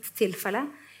 i mitt tilfelle,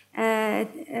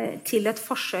 til et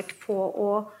forsøk på å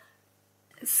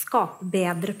skape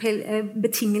bedre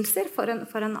betingelser for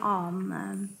en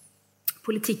annen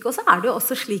politikk. Og så det jo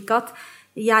også slik at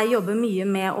jeg jobber mye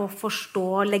med å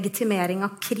forstå legitimering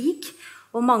av krig,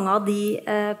 og mange av de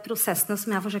prosessene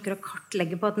som jeg forsøker å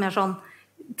kartlegge på et mer sånn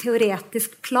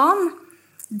teoretisk plan,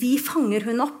 de fanger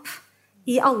hun opp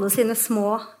i alle sine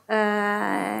små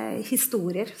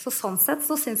historier. Så sånn sett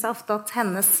så synes jeg ofte at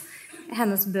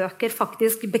hennes bøker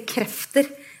faktisk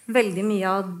bekrefter veldig mye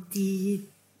av de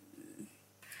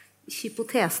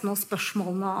hypotesene og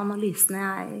spørsmålene og analysene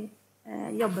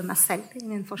jeg jobber med selv i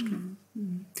min forskning.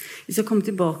 Vi skal komme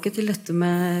tilbake til dette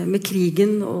med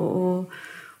krigen og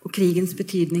krigens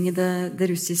betydning i det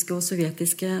russiske og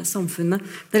sovjetiske samfunnet.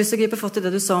 Det lyst til å gripe fatt i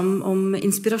det du sa om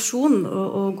inspirasjon,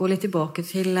 og gå litt tilbake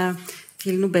til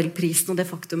Nobelprisen og det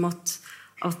faktum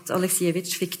at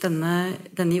Aleksijevitsj fikk denne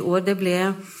i år. Det ble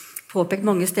påpekt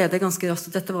mange steder ganske raskt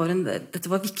at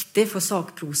dette var viktig for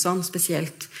sakprosaen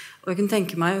spesielt. Og jeg kunne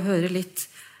tenke meg å høre litt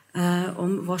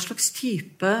om hva slags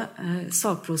type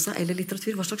sakprosa eller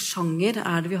litteratur, hva slags sjanger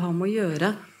det vi har med å gjøre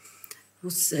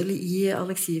i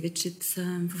Aleksijevitsjs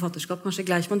forfatterskap. Kanskje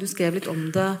Gleichman, du skrev litt om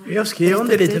det. Jag skrev om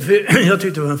det lite, för jag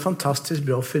tyckte det var en fantastiskt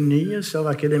bra förnyelse av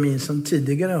akademin som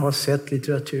tidigare har sett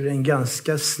litteraturen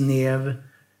ganska snäv,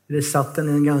 eller satt den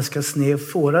i en ganska snäv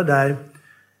fåra där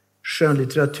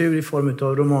skönlitteratur i form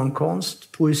av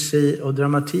romankonst, poesi och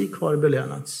dramatik har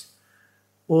belönats.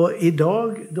 Och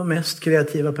idag, de mest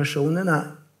kreativa personerna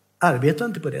arbetar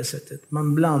inte på det sättet.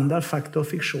 Man blandar fakta och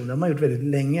fiktion. Det har man gjort väldigt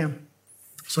länge.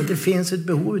 Så det finns ett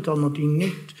behov av något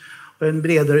nytt och en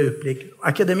bredare utblick.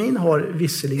 Akademin har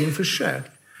visserligen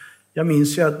försökt. Jag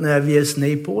minns ju att när V.S.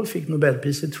 Naipaul fick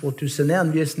Nobelpriset 2001,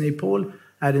 V.S. Naipaul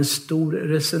en stor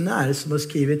resenär som har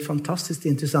skrivit fantastiskt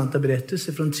intressanta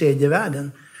berättelser från tredje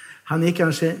världen. Han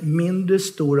kanske mindre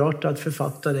storartad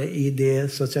författare i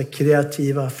det så att säga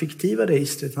kreativa, fiktiva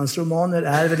registret. Hans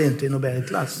romaner väl inte i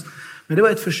Nobelklass. Men det var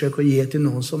ett försök att ge till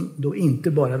någon som då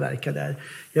inte bara verkar där.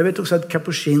 Jag vet också att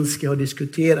Kapuscinski har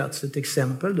diskuterats, ett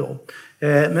exempel då.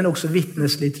 Men också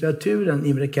vittneslitteraturen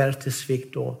Imre Kertész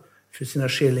fick då för sina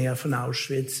skildringar från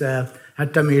Auschwitz.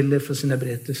 Herta Müller för sina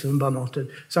berättelser om Banater.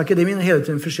 Så akademin har hela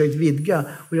tiden försökt vidga.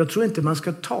 Och jag tror inte man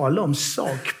ska tala om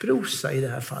sakprosa i det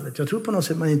här fallet. Jag tror på något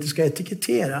sätt man inte ska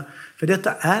etikettera. För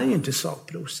detta är ju inte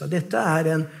sakprosa. Detta är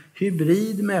en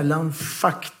hybrid mellan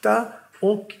fakta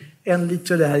och en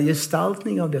litterär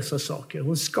gestaltning av dessa saker.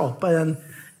 Hon skapar en,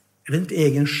 jag vet inte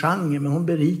egen genre, men hon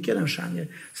berikar en genre.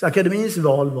 Så akademins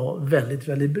val var väldigt,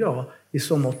 väldigt bra i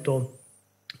så mått då.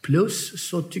 Plus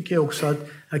så tycker jag också att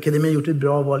akademin gjort ett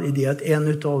bra val i det att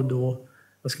en av då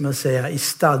vad ska man säga, i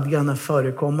stadgarna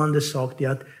förekommande sak, det är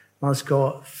att man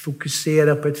ska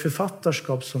fokusera på ett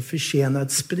författarskap som förtjänar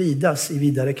att spridas i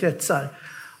vidare kretsar.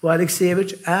 Och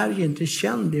Alexievich är ju inte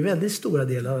känd i väldigt stora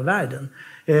delar av världen.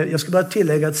 Jag ska bara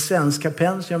tillägga att Svenska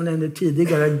PEN, som jag nämnde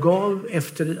tidigare, gav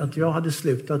efter att jag hade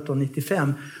slutat då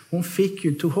 95. Hon fick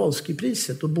ju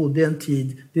Tucholsky-priset och bodde en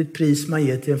tid. Det är ett pris man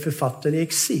ger till en författare i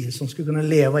exil som skulle kunna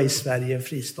leva i Sverige, en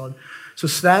fristad. Så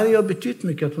Sverige har betytt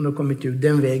mycket att hon har kommit ut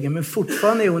den vägen, men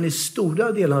fortfarande är hon i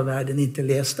stora delar av världen inte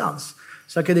läst alls.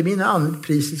 Så akademin har använt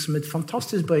priset som ett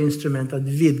fantastiskt bra instrument att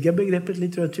vidga begreppet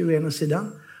litteratur å ena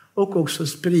sidan och också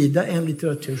sprida en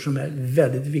litteratur som är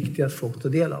väldigt viktig att folk tar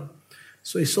del av.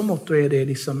 Så i så mått är det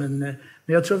liksom en... Men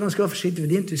jag tror att man ska vara försiktig, för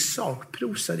det är inte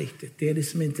sakprosa riktigt. Det är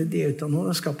liksom inte det, utan hon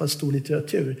har skapat stor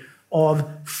litteratur av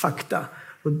fakta.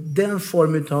 Och den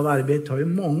formen av arbete har ju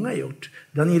många gjort.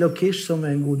 Danilo Kirsch, som är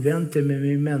en god vän till mig,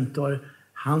 min mentor,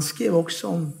 han skrev också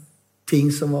om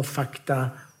ting som var fakta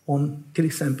om till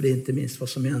exempel inte minst vad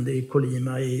som hände i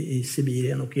Kolyma i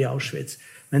Sibirien och i Auschwitz.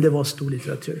 Men det var stor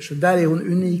litteratur. Så där är hon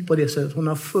unik på det sättet. Hon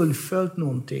har fullföljt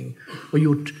någonting och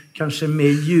gjort kanske mer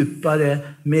djupare,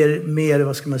 mer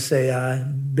vad ska man säga,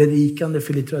 berikande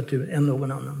för litteratur än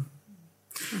någon annan.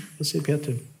 Vad säger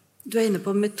Peter? Du är inne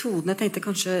på metoden. Jag tänkte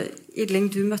kanske, Idling,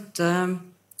 du mötte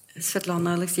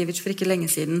Svetlana Alexievich för inte länge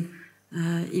sedan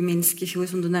i Minsk i fjol,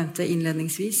 som du nämnde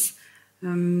inledningsvis.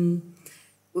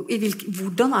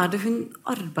 Hvordan är det hon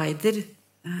arbetar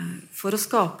för att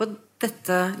skapa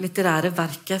detta litterära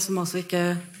verket som alltså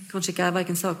kanske inte är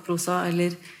varken sakprosa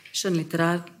eller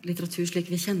skönlitterär litteratur slik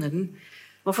vi känner den.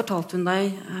 Vad fortalte hon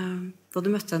dig då du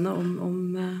mötte henne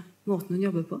om måten hon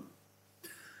jobbar på?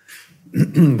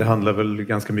 Det handlar väl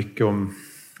ganska mycket om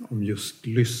just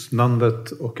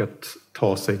lyssnandet och att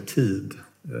ta sig tid.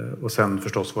 Och sen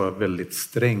förstås vara väldigt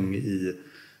sträng i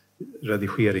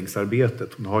redigeringsarbetet.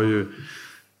 Hon har ju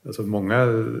alltså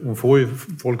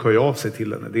folk hör ju av sig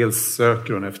till henne. Dels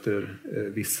söker hon efter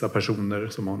vissa personer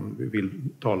som hon vill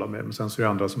tala med. Men sen så är det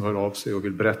andra som hör av sig och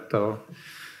vill berätta.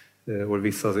 Och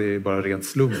vissa är bara rent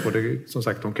slump. Och det, som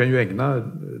sagt, hon kan ju ägna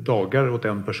dagar åt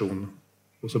en person.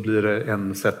 Och så blir det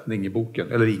en sättning i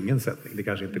boken. Eller ingen sättning. Det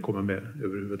kanske inte kommer med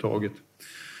överhuvudtaget.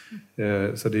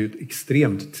 Så det är ju ett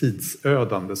extremt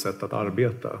tidsödande sätt att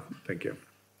arbeta, tänker jag.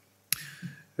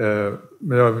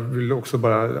 Men jag vill också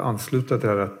bara ansluta till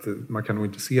det här att man kan nog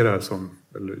inte se det här som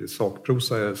eller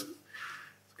sakprosa. Jag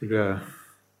skulle vilja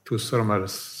tussa de här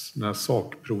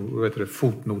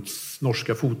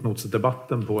norska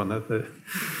fotnotsdebatten på henne.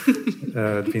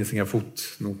 Det finns inga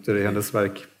fotnoter i hennes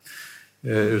verk.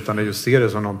 Utan jag just ser det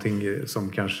som någonting som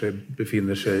kanske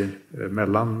befinner sig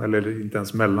mellan, eller inte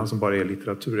ens mellan, som bara är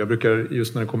litteratur. Jag brukar,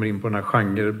 just när det kommer in på den här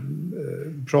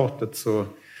genrepratet, så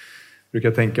brukar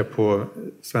jag tänka på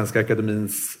Svenska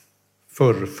Akademins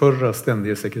förra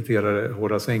ständige sekreterare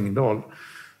Horace Engdahl,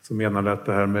 som menade att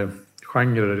det här med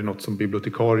genrer är något som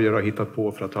bibliotekarier har hittat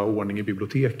på för att ha ordning i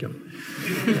biblioteken.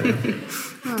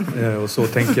 Och så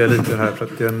tänker jag lite här, för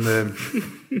att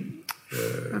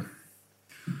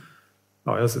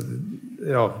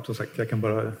som sagt, jag kan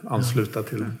bara ansluta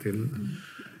till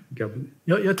Gabriel.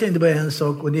 Jag tänkte bara en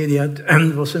sak, och det är det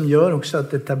att vad som gör också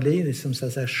att detta blir liksom så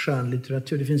att säga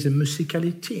skönlitteratur. Det finns en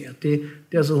musikalitet. Det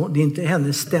är inte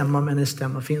hennes stämma, men hennes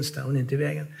stämma finns där, hon är inte i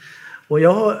vägen. Och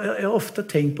jag har ofta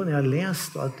tänkt på när jag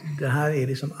läst att det här är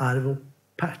liksom Arvo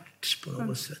Pärt på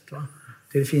något sätt. Va?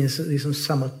 Det finns liksom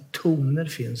samma toner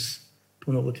finns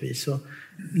på något vis. Så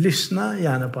lyssna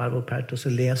gärna på Arvo Pärt och så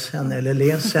läs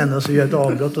henne och så gör ett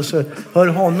avbrott och så hör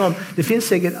honom. Det finns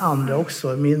säkert andra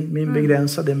också. Min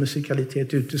begränsade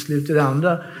musikalitet utesluter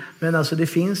andra. Men alltså det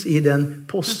finns i den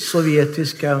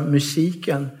postsovjetiska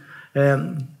musiken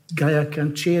Gaia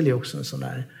Kancheli också en sån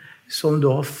där, som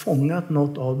då har fångat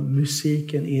något av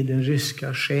musiken i den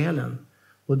ryska själen.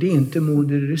 Och det är inte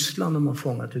moder Ryssland de har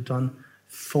fångat, utan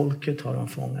folket har de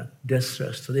fångat, dess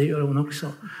röst. Och det gör hon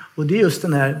också. Och det är just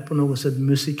den här på något sätt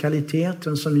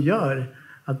musikaliteten som gör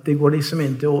att det går liksom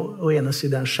inte å ena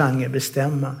sidan genre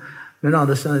bestämma. Men å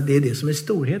andra sidan, det är det som är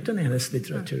storheten i hennes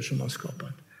litteratur som har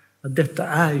skapat. Att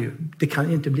det kan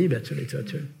ju inte bli bättre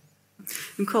litteratur.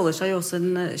 Hon kallar sig ju också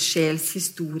en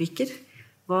själshistoriker.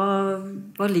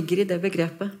 Vad ligger i det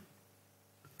begreppet?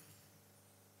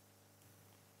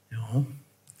 Ja.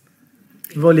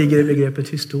 Vad ligger i begreppet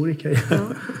historiker?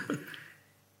 Ja.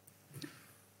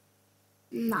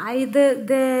 Nej,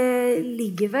 det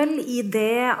ligger väl i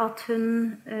det att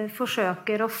hon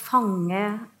försöker att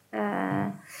fånga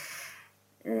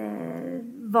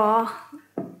vad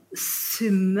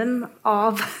summen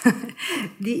av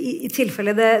i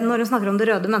tillfället när hon snackar om det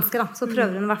röda människan, så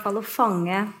prövar hon i alla fall att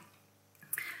fånga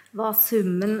vad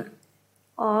summen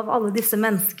alle disse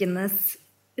menneskenes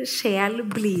sjel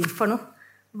blir for noe.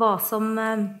 Hva som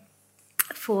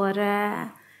får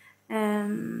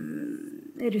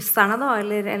russerne da,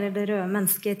 eller det røde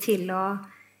mennesket til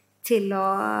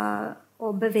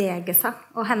å bevege seg.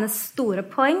 Og hennes store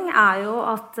poeng jo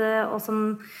at, og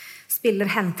som spiller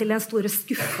hen til den store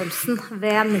skuffelsen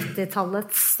ved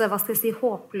 90-tallets, hva skal jeg si,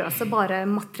 håpløse bare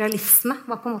materialisme,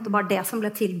 var på en måte bare det som ble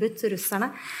tilbudt russerne,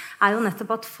 jo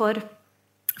nettopp at for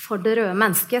det røde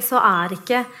mennesket så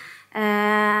ikke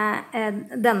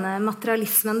denne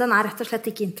materialismen, den rett og slett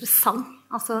ikke interessant.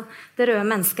 Altså, det røde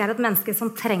mennesket et menneske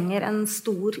som trenger en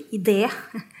stor idé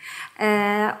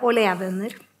å leve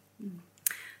under.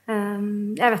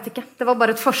 Jeg vet ikke. Det var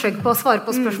bare et forsøk på å svare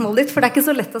på spørsmålet ditt, for det ikke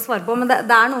så lett å svare på, men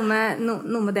det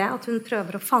noe med det, at hun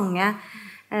prøver å fange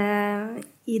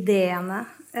ideene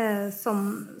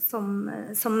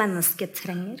som mennesket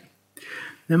trenger.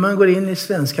 När man går in i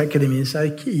Svenska Akademiens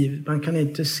arkiv, man kan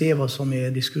inte se vad som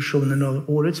diskussionen av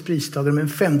årets pristagare, men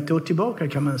 50 år tillbaka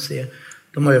kan man se.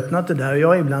 De har öppnat det där och jag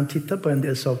har ibland tittat på en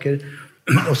del saker.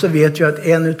 Och så vet jag att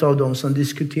en av dem som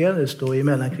diskuterades då i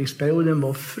mellankrigsperioden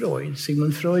var Freud.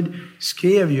 Sigmund Freud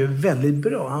skrev ju väldigt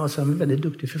bra. Han var en väldigt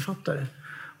duktig författare.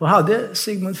 Och hade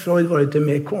Sigmund Freud varit en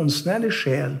mer konstnärlig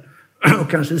själ och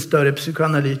kanske en större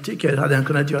psykoanalytiker hade han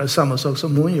kunnat göra samma sak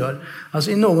som hon gör.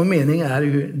 Alltså i någon mening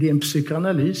det en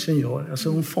psykoanalysen gör. Alltså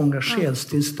hon fångar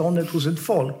själstillståndet hos ett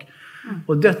folk.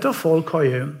 Och detta folk har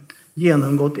ju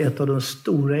genomgått ett av de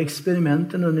stora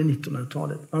experimenten under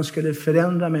 1900-talet. Man skulle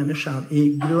förändra människan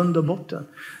i grund och botten.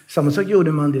 Samma sak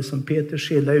gjorde man det som Peter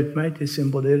skildrar utmärkt i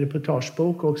sin både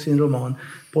reportagebok och sin roman.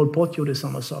 Pol Pot gjorde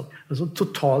samma sak. Alltså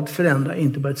totalt förändra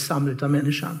inte bara ett samhälle utan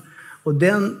människan. Och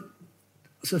den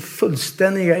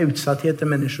fullständiga utsattheten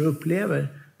människor upplever,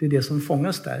 det det som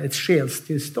fångas där. Ett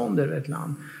själstillstånd över ett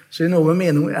land. Så i någon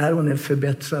mening hon en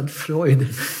förbättrad Freud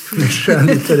med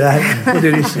skönlitterär och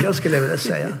det ryska skulle jag vilja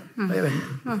säga. Jag vet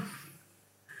inte.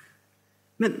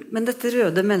 Men dette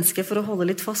røde mennesket, for å holde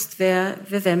litt fast ved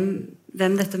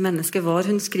hvem dette mennesket var,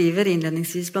 hun skriver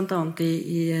innledningsvis blant annet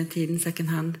i tiden second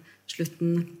hand,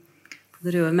 slutten på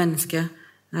det røde mennesket,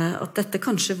 at dette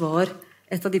kanskje var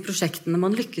et av de prosjektene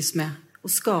man lykkes med, å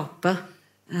skape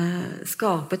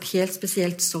et helt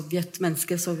spesielt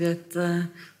sovjetmenneske,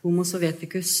 homo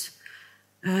sovjeticus.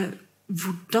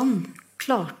 Hvordan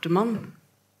klarte man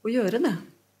å gjøre det?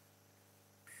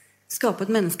 Skape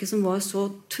et menneske som var så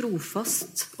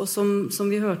trofast, og som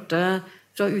vi hørte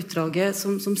fra utdraget,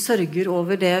 som sørger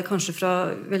over det, kanskje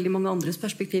fra veldig mange andres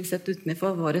perspektiv sett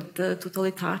utenfor, var et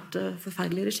totalitært,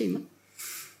 forferdelig regime.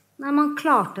 Nei, man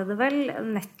klarte det vel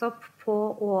nettopp på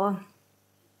å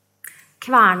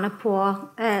kverne på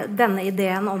denne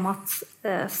ideen om at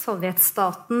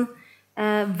sovjetstaten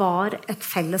var et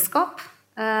fellesskap,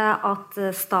 at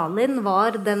Stalin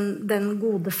var den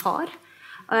gode far,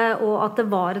 og at det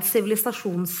var et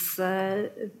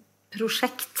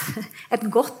sivilisasjonsprosjekt, et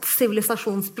godt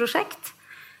sivilisasjonsprosjekt.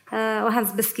 Og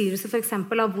hennes beskrivelse for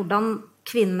eksempel av hvordan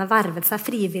kvinnene vervet seg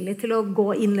frivillig til å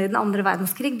gå inn i den andre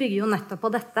verdenskrig, bygger jo nettopp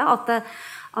på dette,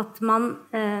 at man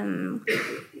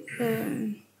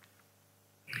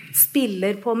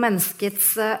spiller på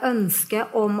menneskets ønske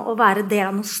om å være del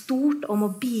av noe stort, om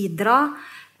å bidra,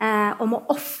 om å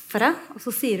offre. Og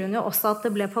så sier hun jo også at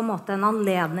det ble på en måte en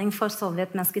anledning for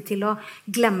sovjetmennesket til å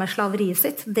glemme slaveriet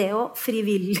sitt, det å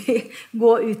frivillig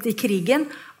gå ut i krigen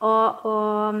og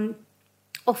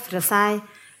offre seg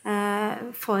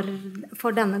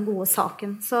for denne gode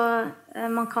saken. Så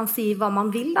man kan si hva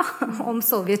man vil da, om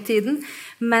sovjettiden,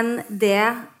 men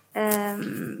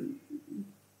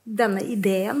denne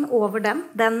ideen over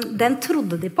den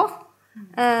trodde de på.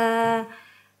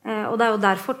 Og det jo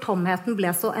derfor tomheten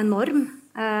ble så enorm.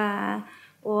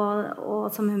 Og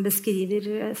som hun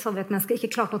beskriver, sovjetmennesker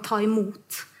ikke klarte å ta imot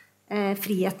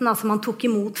friheten. Altså man tok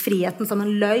imot friheten som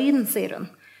en løgn, sier hun.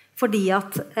 Fordi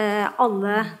at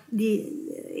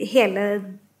hele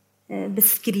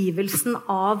beskrivelsen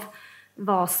av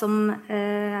hva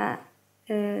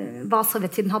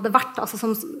sovjettiden hadde vært, altså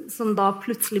som da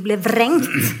plutselig ble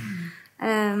vrengt,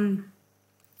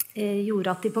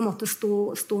 gjorde at de på en måte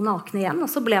sto nakne igjen, og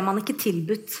så ble man ikke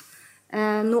tilbudt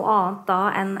noe annet da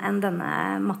enn denne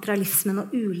materialismen og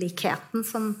ulikheten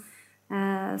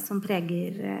som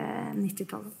preger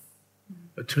 90-tallet.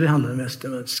 Jag tror det handlar mest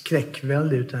om ett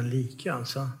skräckvälde utan lika.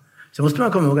 Alltså. Så måste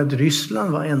man komma ihåg att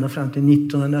Ryssland var ända fram till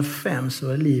 1905 så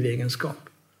var det livegenskap.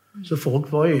 Så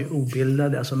folk var ju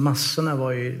obildade, alltså massorna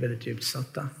var ju väldigt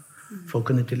utsatta. Folk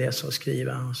kunde inte läsa och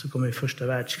skriva. Och så kom ju första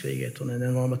världskriget och den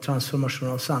enorma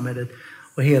transformationen av samhället.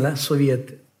 Och hela Sovjet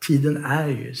tiden är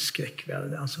ju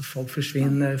skräckvälde. Alltså folk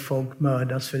försvinner, folk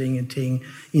mördas för ingenting.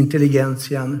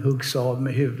 Intelligentian huggs av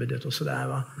med huvudet och sådär.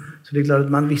 Va? Så det är klart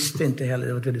att man visste inte heller,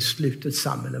 det var ett väldigt slutet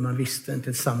samhälle. Man visste inte,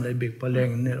 ett samhälle byggt på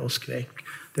lögner och skräck.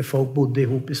 Där folk bodde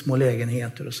ihop i små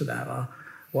lägenheter och sådär. Va?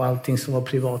 Och allting som var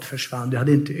privat försvann. Det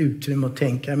hade inte utrymme att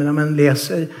tänka. Men när man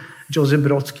läser, Josef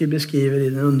Brodsky beskriver i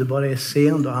den underbara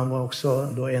essän, då han var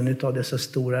också då en av dessa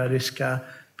stora ryska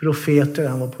profeter,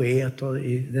 han var poet, och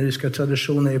i den ryska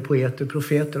traditionen är poeter,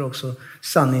 profeter också,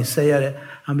 sanningssägare.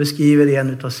 Han beskriver i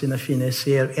en av sina fina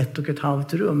essäer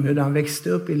 1,5 rum, hur han växte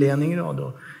upp i Leningrad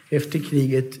då, efter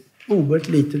kriget. Oerhört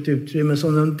litet utrymme,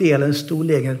 som de delar en stor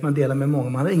lägenhet, man delar med många.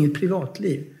 Man hade inget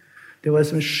privatliv. Det var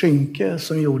som en skynke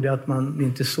som gjorde att man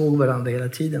inte såg varandra hela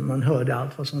tiden. Man hörde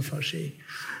allt vad som för sig.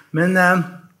 Men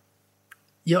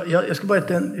jag ska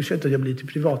bara ursäkta att jag blir lite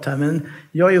privat här, men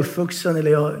jag är uppvuxen,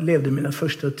 eller jag levde mina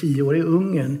första 10 år i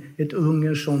Ungern. Ett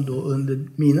Ungern som då under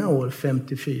mina år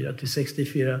 54 till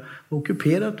 64 var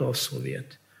ockuperat av Sovjet.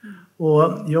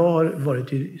 Och jag har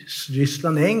varit i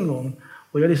Ryssland en gång,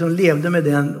 och jag liksom levde med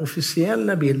den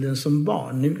officiella bilden som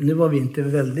barn. Nu var vi inte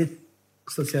väldigt,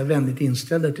 så att säga, vänligt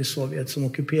inställda till Sovjet som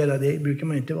ockuperade, det brukar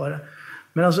man inte vara.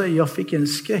 Men alltså, jag fick en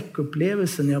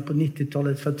skräckupplevelse när jag på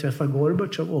 90-talet för att träffa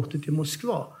Gorbatjov åkte till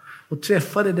Moskva. Och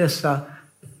träffade dessa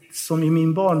som i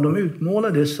min barndom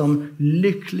utmålades som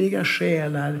lyckliga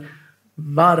själar,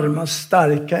 varma,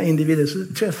 starka individer.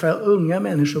 Så träffade jag unga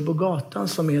människor på gatan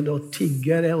som är då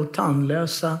tiggare och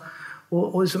tandlösa.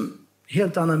 Och liksom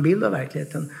helt annan bild av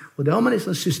verkligheten. Och det har man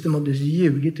liksom systematiskt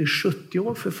ljugit i 70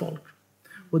 år för folk.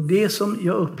 Och det som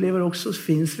jag upplever också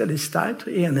finns väldigt starkt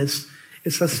i hennes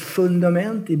ett slags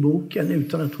fundament i boken,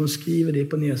 utan att hon skriver det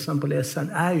på näsan på läsaren,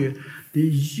 är ju det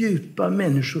djupa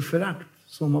människoförakt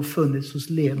som har funnits hos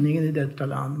ledningen i detta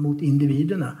land mot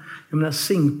individerna. Jag menar,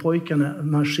 Singpojkarna,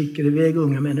 man skickar iväg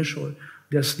unga människor.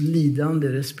 Deras lidande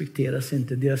respekteras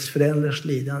inte. Deras föräldrars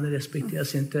lidande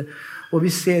respekteras inte. Och vi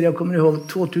ser, jag kommer ihåg,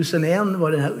 2001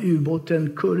 var den här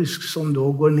ubåten Kursk som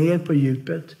då går ner på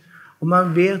djupet. Och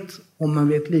man vet, om man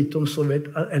vet lite om Sovjet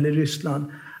eller Ryssland,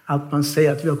 att man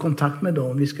säger att vi har kontakt med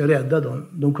dem, vi ska rädda dem.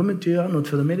 De kommer inte göra något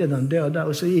för de är redan döda.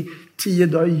 Och så i 10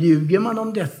 dagar ljuger man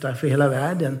om detta för hela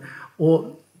världen.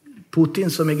 Och Putin,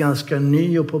 som är ganska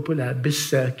ny och populär,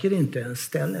 besöker inte ens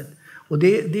stället. Och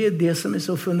det är det som är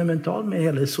så fundamentalt med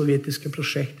hela det sovjetiska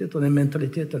projektet och den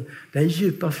mentaliteten. Det är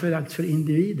djupa förakt för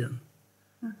individen.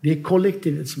 Det är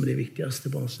kollektivet som är det viktigaste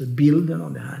på oss, bilden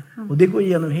av det här. Och det går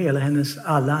igenom hela hennes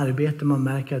alla arbeten. Man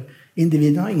märker att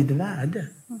individen har inget värde.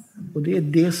 Och det är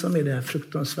det som är det här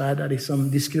fruktansvärda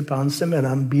liksom, diskrepansen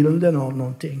mellan bilden av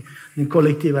någonting, den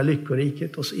kollektiva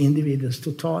lyckoriket och individens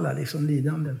totala liksom,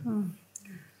 lidande.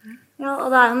 Ja,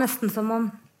 och det är ju nästan som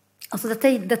om alltså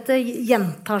detta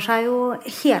gjentar sig ju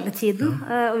hela tiden.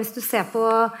 Och hvis du ser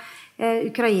på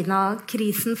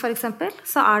Ukraina-krisen for eksempel,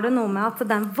 så är det något med att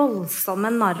den våldsamma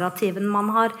narrativen man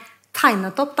har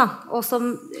tegnet upp då, och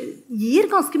som ger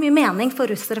ganska mycket mening för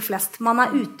russare flest. Man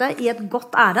är ute i ett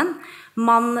gott ärende.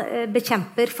 Man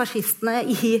bekämpar fascisterna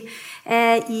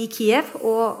i Kiev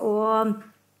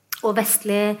och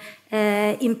västlig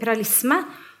imperialism.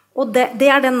 Och det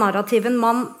är den narrativen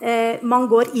man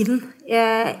går in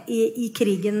i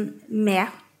krigen med.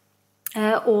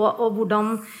 Och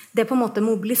hvordan det på en måte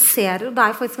mobiliserer. Det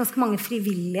är faktiskt ganska många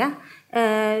frivilliga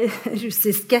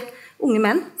russiska unga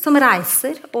män som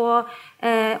reiser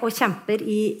och kämpar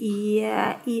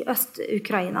i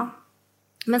Öst-Ukraina.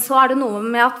 Men så är det något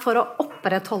med att för att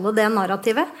upprätthålla det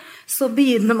narrativet så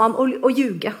börjar man att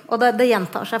ljuga. Och det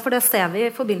gjentar sig, för det ser vi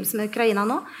i förbindelse med Ukraina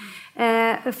nu.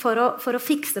 For å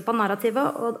fikse på narrativet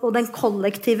og den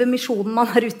kollektive missionen man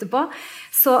er ute på,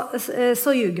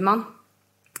 så ljuger man.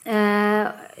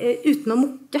 Uten å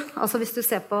mukke. Altså hvis du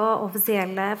ser på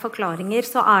offisielle forklaringer,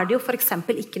 så er det jo for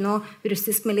eksempel ikke noe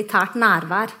russisk militært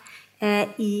nærvær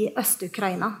i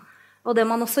Øst-Ukraina. Og det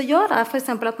man også gjør er for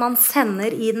eksempel at man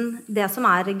sender inn det som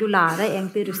er regulære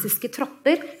egentlig russiske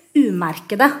tropper,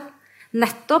 umerkede,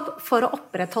 nettopp for å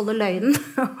opprettholde løgnen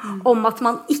om at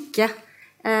man ikke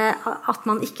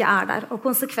är där. Och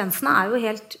konsekvenserna är ju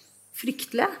helt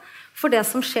fryktelige. För det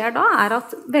som sker då är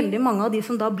att väldigt många av de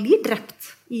som då blir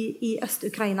drept i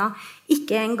Öst-Ukraina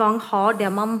inte en gång har det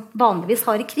man vanligtvis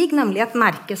har i krig, nämligen ett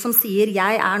märke som säger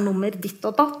jag är nummer ditt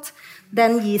och datt.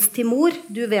 Den ges till mor,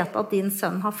 du vet att din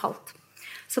son har fallit.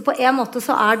 Så på en måte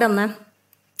så är denna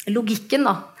logiken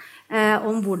då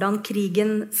om hur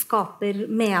krigen skapar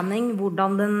mening, hur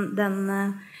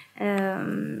den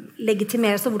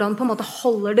legitimeras och hur den på en måte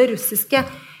håller det russiska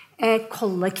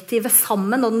kollektivet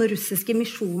samman och den russiska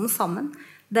missionen samman.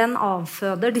 Den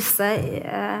avföder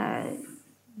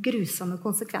grusomme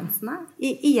konsekvensene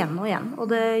igjen og igjen. Og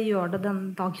det gjør det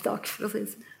den dag I dag, for å si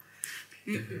det sånn.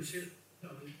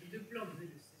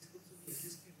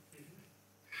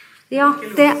 Ja,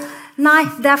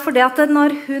 det fordi at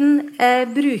når hun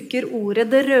bruker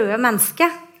ordet det røde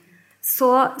mennesket,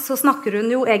 så snakker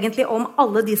hun jo egentlig om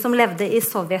alle de som levde I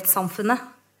Sovjetsamfunnet.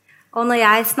 Og når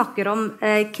jeg snakker om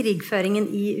krigføringen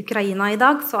I Ukraina I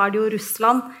dag, så det jo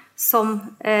Russland som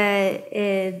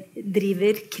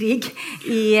driver krig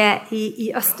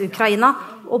I Øst-Ukraina.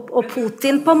 Og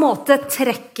Putin på en måte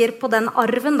trekker på den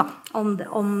arven da, om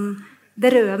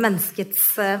det røde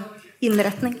menneskets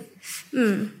inrättning.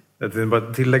 Jag vill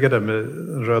bara tillägga det med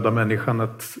den röda människan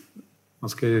att man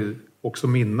ska ju också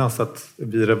minnas att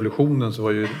vid revolutionen så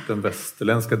var ju den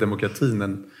västerländska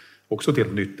demokratin också ett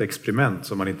helt nytt experiment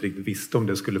som man inte riktigt visste om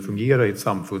det skulle fungera I ett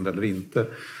samfund eller inte.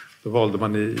 Då valde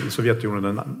man I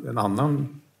Sovjetunionen en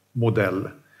annan modell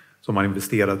som man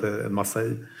investerade en massa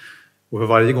I. Och för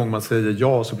varje gång man säger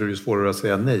ja så blir det svårare att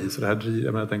säga nej. Så det här,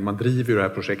 jag tänker, man driver ju det här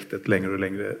projektet längre och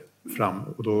längre fram.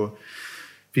 Och då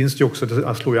finns det ju också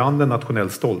att slå an en nationell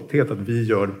stolthet att vi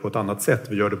gör det på ett annat sätt.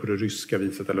 Vi gör det på det ryska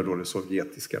viset eller då det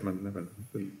sovjetiska, men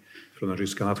från den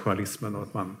ryska nationalismen. Och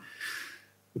att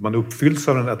man uppfylls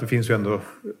av den, att det finns ju ändå,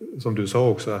 som du sa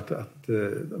också, att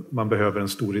man behöver en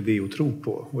stor idé att tro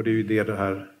på. Och det är ju det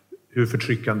här, hur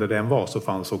förtryckande det än var så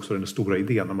fanns också den stora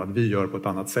idén om att vi gör på ett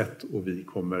annat sätt och vi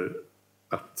kommer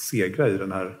att segra I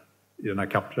den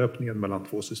här kapplöpningen mellan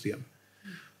två system.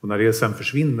 Och när det sen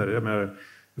försvinner, jag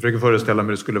försöker föreställa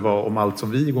mig det skulle vara om allt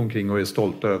som vi går omkring och är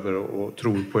stolta över och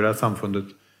tror på I det här samfundet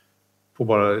på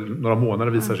bara några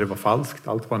månader visar sig vara falskt.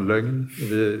 Allt var en lögn.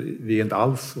 Vi är inte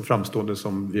alls och framstående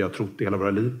som vi har trott I hela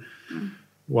våra liv.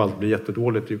 Och allt blir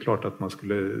jättedåligt. Det är ju klart att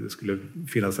det skulle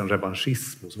finnas en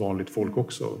revanschism hos vanligt folk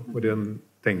också. Och den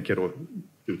tänker då,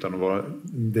 utan att vara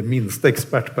det minsta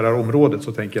expert på det här området,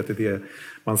 så tänker jag att det är det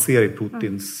man ser I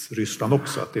Putins Ryssland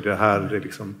också. Att det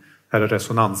här är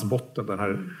resonansbotten, den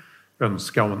här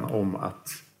önskan om att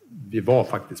vi var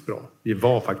faktiskt bra. Vi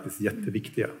var faktiskt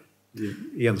jätteviktiga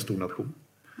I en stor nation.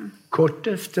 Kort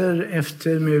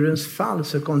efter murens fall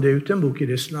så kom det ut en bok I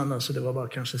Ryssland. Alltså det var bara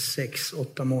kanske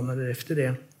 6-8 månader efter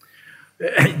det.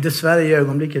 Dessvärre I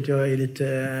ögonblicket, jag är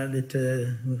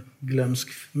lite glömsk.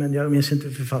 Men jag minns inte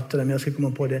författaren, men jag ska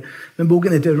komma på det. Men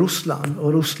boken heter Ruslan.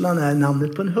 Och Ruslan är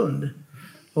namnet på en hund.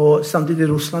 Och samtidigt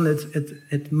är Ryssland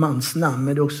ett mansnamn,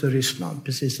 men det är också Ryssland,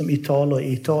 precis som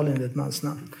Italien är ett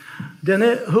mansnamn.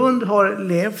 Denna hund har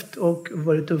levt och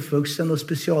varit uppvuxen och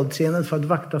specialtränad för att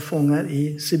vakta fångar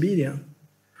I Sibirien.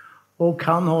 Och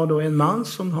han har då en man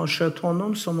som har skött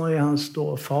honom, som är hans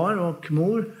då far och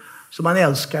mor, som han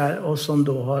älskar och som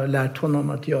då har lärt honom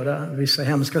att göra vissa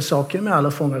hemska saker med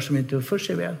alla fångar som inte uppför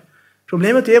sig väl.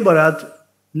 Problemet är bara att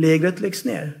lägret läggs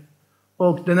ner.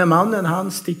 Och den här mannen,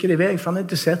 han sticker iväg för han har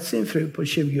inte sett sin fru på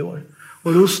 20 år.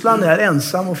 Och Ryssland är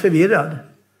ensam och förvirrad.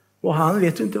 Och han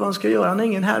vet inte vad han ska göra. Han är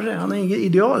ingen herre, han har ingen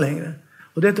ideal längre.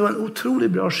 Och detta var en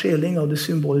otroligt bra skildring av det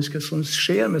symboliska som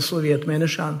sker med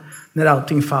Sovjetmänniskan när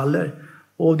allting faller.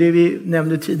 Och det vi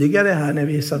nämnde tidigare här när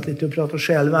vi satt lite och pratade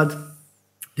själva, att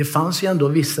det fanns ju ändå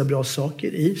vissa bra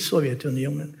saker I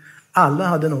Sovjetunionen. Alla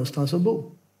hade någonstans att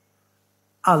bo.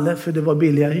 Alla, för det var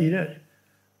billiga hyror.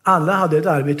 Alla hade ett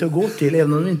arbete att gå till,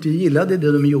 även om de inte gillade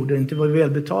det de gjorde, inte var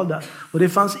välbetalda. Och det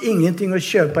fanns ingenting att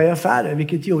köpa I affärer,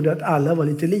 vilket gjorde att alla var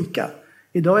lite lika.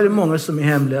 Idag är det många som är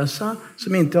hemlösa,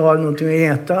 som inte har någonting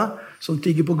att äta, som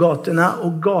tigger på gatorna.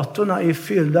 Och gatorna är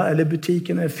fyllda, eller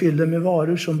butikerna är fyllda med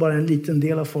varor som bara en liten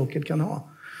del av folket kan ha.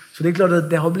 Så det är klart att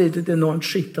det har blivit ett enormt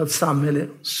skiktat samhälle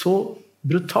så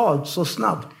brutalt, så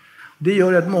snabbt. Det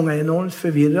gör att många är enormt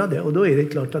förvirrade, och då är det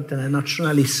klart att den här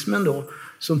nationalismen då,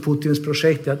 som Putins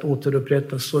projekt är att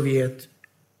återupprätta Sovjet,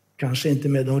 kanske inte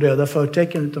med de röda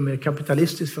förtecken utan med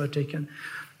kapitalistiskt förtecken.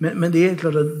 Men det är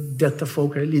klart att detta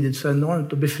folk har lidit så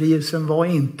enormt, och befrielsen var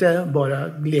inte bara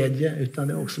glädje utan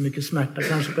det var också mycket smärta,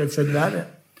 kanske på ett sätt värre.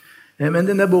 Men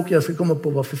den där boken jag ska komma på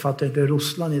var författare heter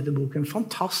Ruslan, heter boken.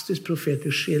 Fantastisk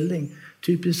profetisk skildring.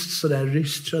 Typiskt sådär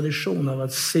rysk tradition av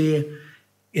att se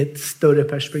ett större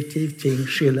perspektiv ting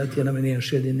skildrat genom en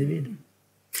enskild individ.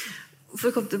 For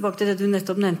å komme tilbake til det du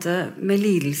nettopp nevnte med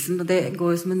lidelsen, og det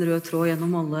går jo som en rød tråd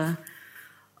gjennom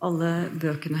alle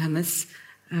bøkene hennes,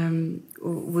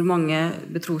 og hvor mange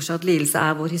betror seg at lidelse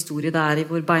vår historie, det I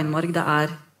vår beinmarg,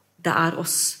 det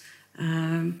oss.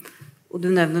 Og du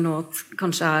nevner nå at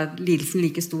kanskje lidelsen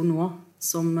like stor nå,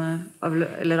 som,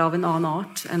 eller av en annen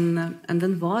art enn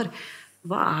den var.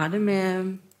 Hva det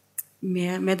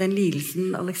med den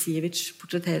lidelsen Aleksijevitsj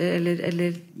portretterer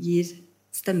eller gir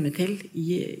stemme til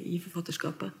I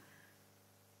forfatterskapet?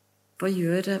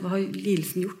 Hva har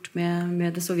lidelsen gjort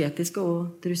med det sovjetiske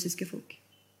og det russiske folk?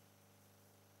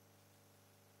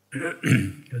 Ja,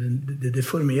 det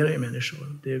deformerar ju människor.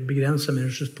 Det begränsar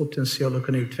människors potential att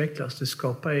kunna utvecklas. Det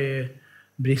skapar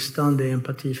bristande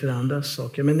empati för andra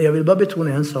saker. Men jag vill bara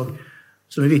betona en sak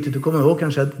som är viktigt att komma ihåg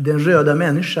kanske, att den röda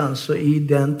människan, så i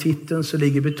den titeln så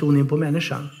ligger betoningen på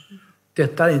människan.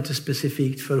 Detta är inte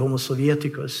specifikt för Homo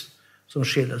sovjeticus som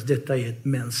skildras. Detta är ett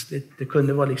mänskligt. Det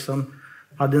kunde vara liksom,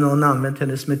 hade någon använt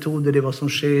hennes metoder, det var som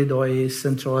sker idag i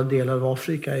centrala delar av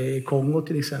Afrika, i Kongo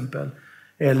till exempel,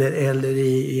 eller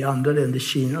i andra länder,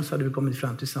 Kina, så hade vi kommit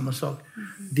fram till samma sak.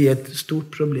 Det är ett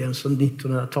stort problem som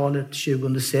 1900-talet,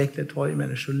 20 seklet har ju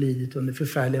människor lidit under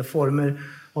förfärliga former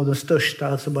av de största,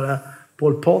 alltså bara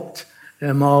Pol Pot,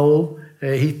 Mao,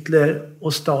 Hitler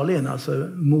och Stalin, alltså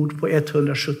mord på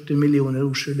 170 miljoner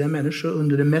oskyldiga människor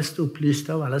under det mest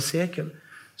upplysta av alla sekel.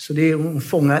 Så hon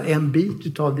fångar en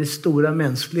bit av det stora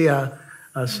mänskliga,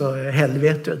 alltså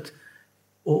helvetet,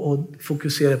 och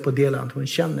fokuserar på det land hon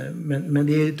känner. Men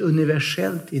det är ett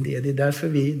universellt idé. Det är därför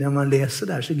när man läser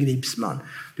det här så grips man.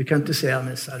 Du kan inte säga,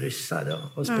 men så ryssar då,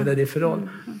 vad spelar det för roll?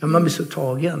 Men man blir så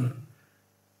tagen.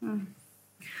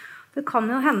 Det kan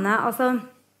jo hende, altså,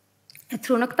 jeg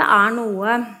tror nok det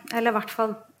noe, eller i hvert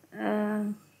fall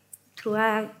tror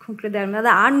jeg konkluderer med,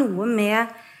 det noe med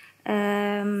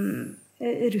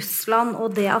Russland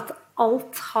og det at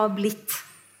alt har blitt,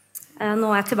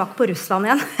 nå jeg tilbake på Russland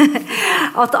igjen,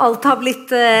 at alt har blitt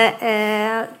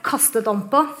kastet om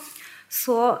på,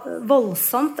 så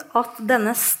voldsomt at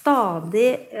denne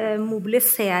stadig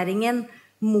mobiliseringen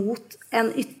mot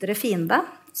en ytre fiende,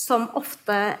 som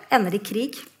ofte ender i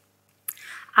krig,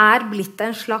 blitt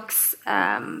en slags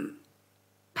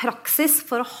praksis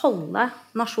for å holde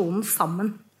nasjonen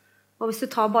sammen. Og hvis du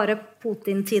tar bare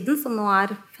Putin-tiden, som nå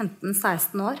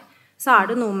 15-16 år, så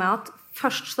det noe med at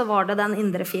først så var det den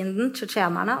indre fienden,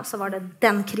 tsjetsjenerne, og så var det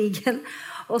den krigen,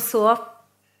 og så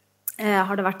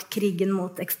har det vært krigen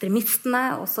mot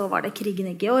ekstremistene, og så var det krigen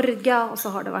i Georgia, og så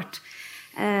har det vært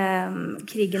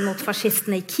krigen mot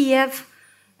fascistene i Kiev,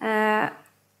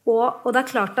 og det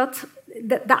klart at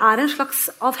det en slags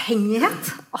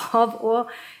avhengighet av å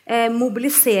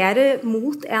mobilisere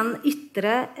mot en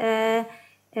ytre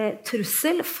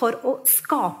trussel for å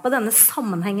skape denne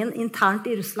sammenhengen internt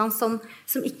i Russland som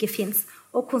ikke finnes.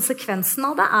 Og konsekvensen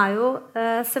av det jo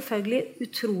selvfølgelig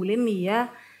utrolig mye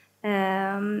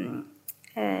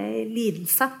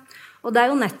lidelse. Og det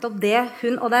jo nettopp det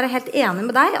og der jeg helt enig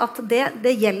med deg, at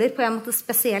det gjelder på en måte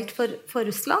spesielt for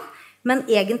Russland, men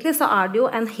egentlig så det jo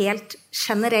en helt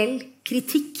generell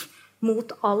kritikk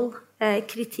mot all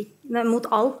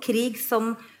krig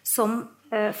som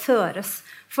føres.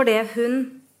 Fordi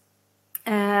hun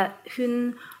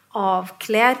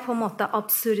avkler på en måte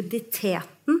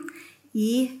absurditeten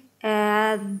i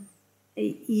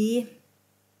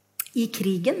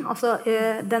krigen, altså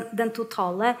den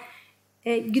totale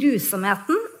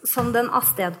grusomheten som den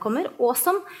avstedkommer, og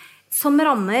som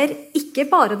rammer ikke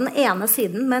bare den ene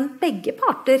siden, men begge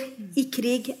parter i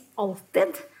krig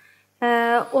alltid,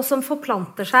 og som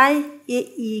forplanter seg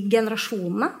i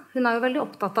generasjonene. Hun jo veldig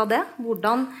opptatt av det,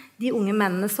 hvordan de unge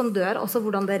mennene som dør, også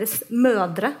hvordan deres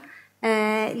mødre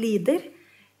lider,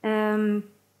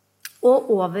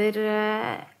 og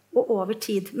over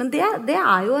tid. Men det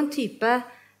jo en type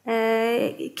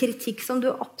kritikk som du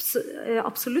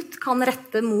absolutt kan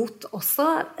rette mot også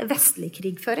vestlig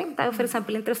krigføring. Det jo for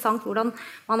eksempel interessant hvordan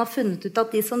man har funnet ut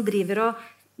at de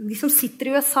som sitter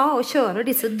i USA og kjører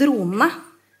disse dronene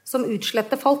som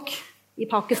utsletter folk i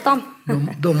Pakistan. De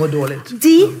mår dåligt.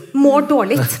 De mår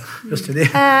dåligt. Just det.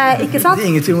 Ikke sant? Det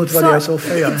ingenting mot hva deres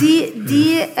offer gjør.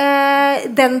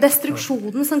 Den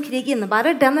destruksjonen som krig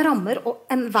innebærer, den rammer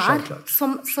enhver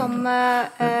som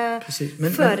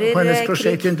men fører på hennes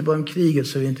projekt inte bara om kriget,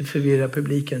 så vi inte förvirrar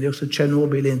publiken. Det också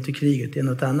Tjernobyl, inte kriget, det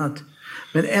något annat.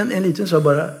 Men en liten sak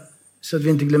bara, så att vi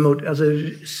inte glömmer, alltså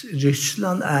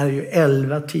Ryssland ju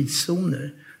 11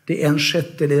 tidszoner. Det en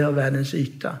sjättedel av världens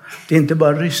yta. Det inte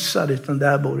bara ryssar, utan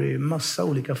där bor det massa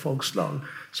olika folkslag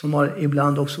som har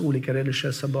ibland också olika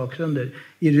religiösa bakgrunder.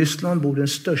 I Ryssland bor den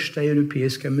största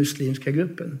europeiska muslimska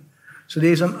gruppen. Så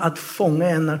det som att fånga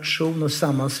en nation och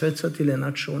sammansvetsa till en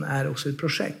nation också ett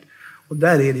projekt. Och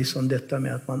där det liksom detta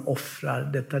med att man offrar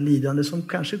detta lidande som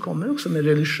kanske kommer också med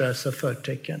religiösa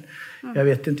förtecken. Jag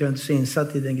vet inte, jag är inte så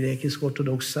insatt i den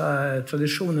grekisk-ortodoxa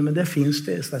traditionen, men där finns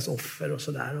det ett slags offer och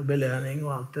sådär, och belöning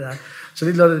och allt det där. Så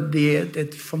det är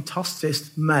ett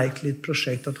fantastiskt märkligt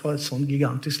projekt att ha ett sånt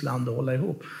gigantiskt land att hålla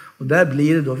ihop. Och där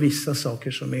blir det då vissa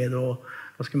saker som då,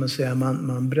 vad ska man säga,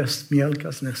 man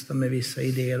bröstmjölkas nästan med vissa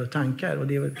idéer och tankar, och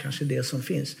det är väl kanske det som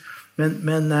finns.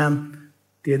 Men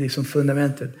det är liksom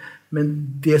fundamentet. Men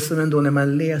det som ändå när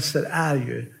man läser är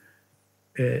ju,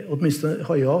 åtminstone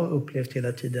har jag upplevt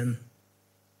hela tiden,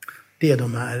 det är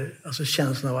de här, alltså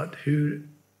känslan av att hur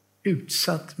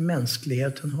utsatt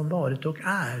mänskligheten har varit och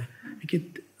är.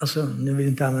 Vilket, alltså, nu vill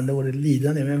jag inte använda ordet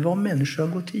lidande, men vad människor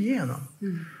har gått igenom.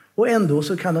 Och ändå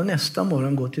så kan de nästa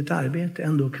morgon gå till ett arbete,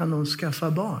 ändå kan de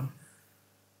skaffa barn.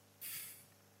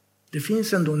 Det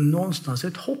finns ändå någonstans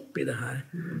ett hopp i det här.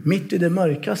 Mitt i det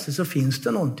mörkaste så finns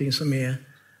det någonting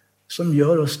som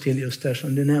gör oss till just det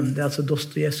som du nämnde. Alltså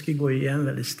Dostojevskij går igen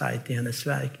väldigt starkt i hennes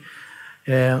verk.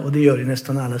 Och det gör ju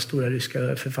nästan alla stora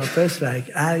ryska författares verk,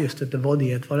 är just att vad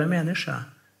det är att vara människa.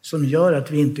 Som gör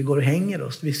att vi inte går och hänger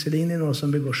oss. Visserligen är det någon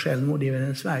som begår självmord i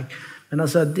hennes verk. Men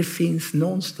alltså att det finns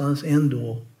någonstans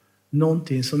ändå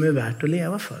någonting som är värt att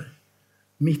leva för.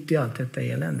 Mitt i allt detta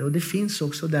elände. Och det finns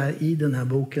också där i den här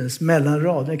bokens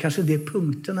mellanrader, kanske det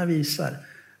punkterna visar,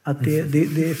 att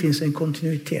det finns en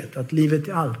kontinuitet, att livet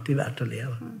är alltid värt att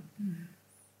leva.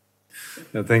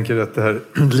 Jag tänker att det här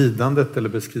lidandet eller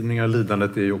beskrivningen av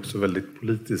lidandet är ju också väldigt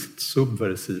politiskt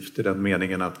subversivt i den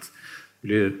meningen att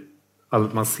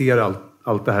man ser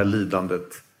allt det här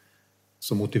lidandet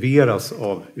som motiveras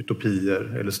av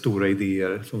utopier eller stora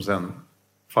idéer som sen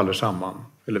faller samman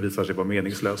eller visar sig vara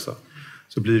meningslösa.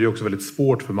 Så blir det också väldigt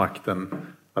svårt för makten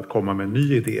att komma med en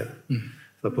ny idé.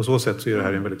 Så på så sätt så är det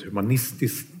här en väldigt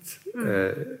humanistiskt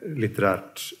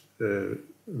litterärt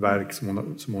verk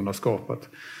som hon har skapat.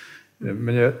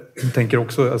 Men jag tänker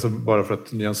också, alltså bara för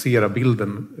att nyansera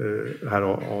bilden här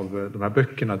av de här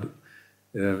böckerna,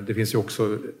 det finns ju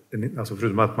också, alltså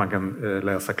förutom att man kan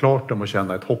läsa klart dem och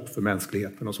känna ett hopp för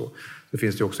mänskligheten och så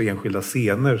finns det också enskilda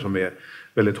scener som är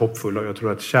väldigt hoppfulla. Jag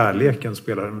tror att kärleken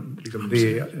spelar liksom,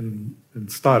 det är en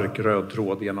stark röd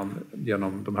tråd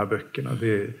genom de här böckerna.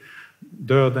 Det är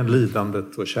döden,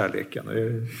 lidandet och kärleken.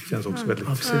 Det känns också väldigt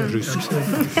ryskt.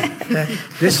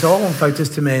 Det sa hon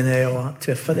faktiskt till mig när jag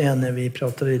träffade henne. Vi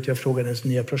pratade lite, jag frågade hennes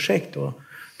nya projekt. Och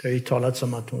det har ju talats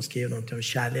om att hon skrev något om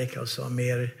kärlek. Alltså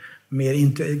mer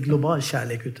inte global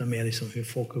kärlek utan mer liksom hur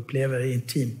folk upplever det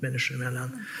intimt människor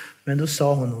emellan. Men då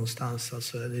sa hon någonstans,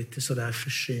 alltså lite sådär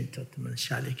försynt, att men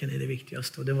kärleken är det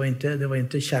viktigaste. Och det var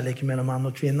inte kärleken mellan man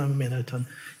och kvinna menar, utan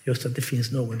just att det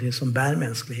finns någonting som bär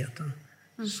mänskligheten.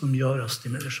 Som gör oss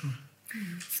till människor.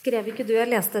 Skrev ikke du, jeg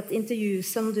leste et intervju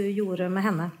som du gjorde med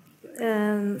henne.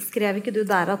 Skrev ikke du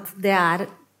der at det er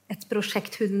et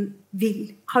projekt hun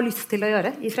har lyst til å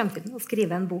gjøre i fremtiden, å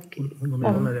skrive en bok om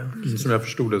det? Som jag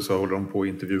förstod det så håller de på och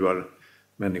intervjuar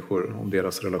människor om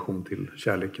deras relation till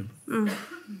kärleken.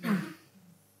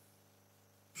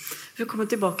 For å komme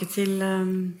tilbake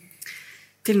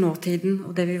til nåtiden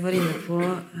og det vi var inne på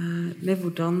med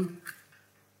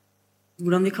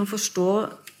hvordan vi kan forstå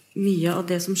mye av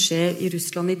det som skjer i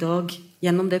Russland i dag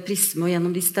gjennom det prisme og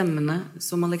gjennom de stemmene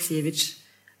som Aleksijevitsj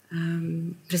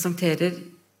presenterer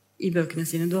i bøkene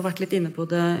sine. Du har vært litt inne på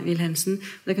det, Wilhelmsen.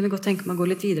 Jeg kunne godt tenke meg å gå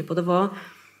litt videre på det.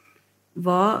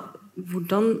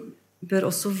 Hvordan bør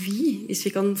også vi, hvis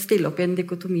vi kan stille opp i en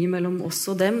dikotomi mellom oss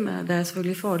og dem, det er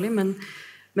selvfølgelig farlig,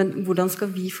 men hvordan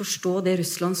skal vi forstå det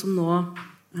Russland som nå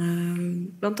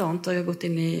blant annet har gått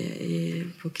inn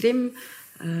på Krim,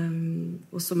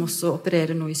 og som også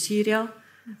opererer nå i Syria,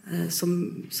 som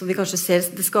vi kanskje ser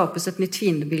det skapes et nytt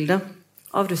fiendebilde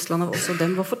av Russland, av oss og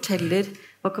dem.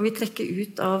 Hva kan vi trekke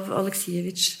ut av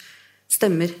Aleksijevitsjs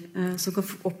stemmer som kan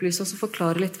opplyse oss og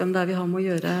forklare litt hvem det er vi har med å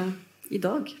gjøre i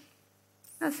dag?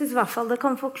 Jeg synes i hvert fall det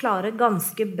kan forklare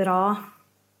ganske bra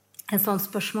en sånn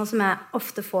spørsmål som jeg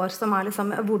ofte får, som er liksom,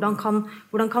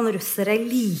 hvordan kan russere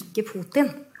like Putin?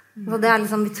 Det er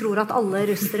liksom, vi tror at alle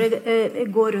russere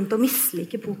går rundt og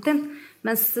misliker Putin,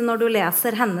 mens når du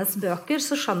leser hennes bøker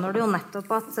så skjønner du jo nettopp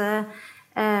at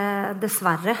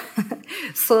dessverre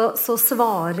så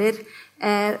svarer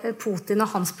Putin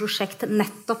og hans prosjekt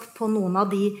nettopp på noen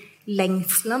av de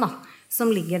lengslene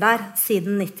som ligger der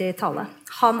siden 90-tallet.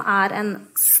 Han er en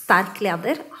sterk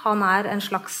leder, han er en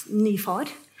slags ny far.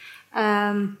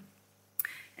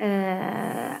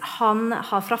 Han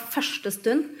har fra første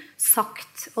stund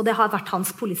sagt, og det har vært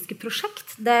hans politiske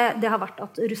prosjekt, det har vært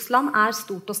at Russland er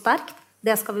stort og sterkt,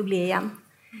 det skal vi bli igjen.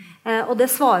 Og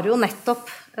det svarer jo nettopp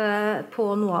på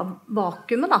noe av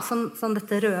vakuumet som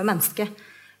dette røde mennesket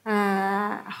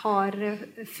har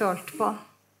følt på.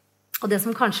 Og det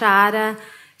som kanskje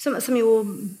som jo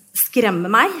skremmer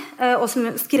meg, og som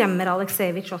skremmer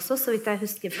Aleksijevitsj også, så vidt jeg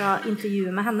husker fra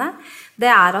intervjuet med henne,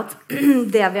 det er at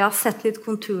det vi har sett litt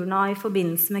konturene av i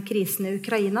forbindelse med krisen i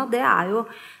Ukraina, det er jo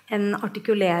en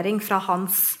artikulering fra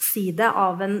hans side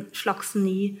av en slags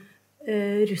ny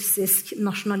russisk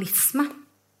nasjonalisme.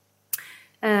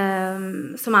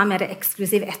 som mer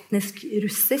eksklusiv etnisk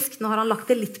russisk. Nå har han lagt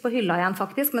det litt på hylla igjen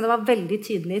faktisk, men det var veldig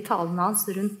tydelig i talen hans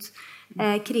rundt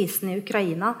krisen i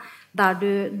Ukraina, der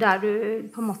du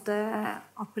på en måte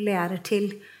appellerer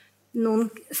til noen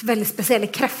veldig spesielle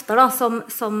krefter da,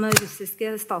 som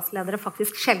russiske statsledere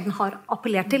faktisk sjelden har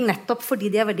appellert til, nettopp fordi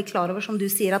de veldig klar over, som du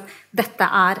sier, at dette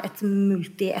et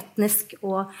multietnisk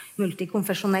og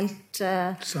multikonfesjonelt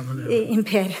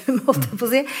imperium, måtte jeg på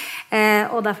å si.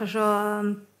 Og derfor så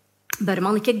bør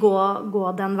man ikke gå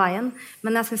den veien.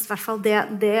 Men jeg synes i hvert fall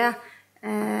det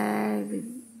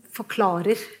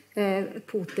forklarer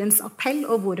Putins appell,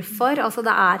 og hvorfor. Altså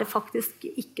det faktisk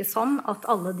ikke sånn at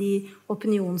alle de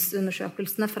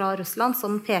opinionsundersøkelsene fra Russland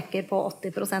som peker på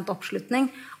 80%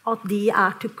 oppslutning, at de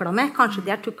tukla med. Kanskje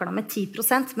de tukla med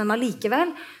 10%, men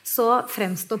allikevel så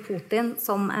fremstår Putin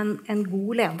som en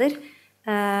god leder,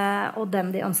 och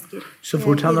den de önskar. Så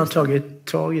fort han har tagit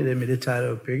tag i det militära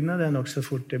uppbyggnaden och så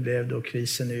fort det blev då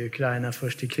krisen i Ukraina,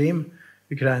 först i Krim,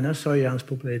 Ukraina, så har ju hans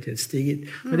popularitet stigit.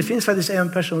 Men det finns faktiskt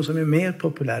en person som är mer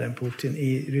populär än Putin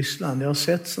i Ryssland. Jag har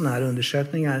sett såna här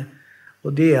undersökningar,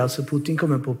 och det är alltså Putin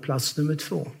kommer på plats nummer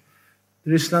 2.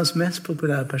 Rysslands mest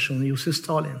populära person är Josef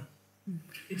Stalin.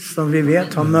 Som vi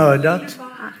vet har mördat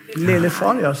lille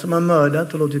far, ja, som har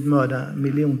mördat och låtit mörda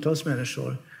miljontals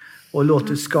människor. Och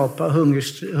låtit skapa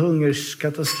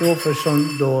hungerskatastrofer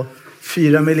som då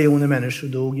 4 miljoner människor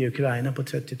dog i Ukraina på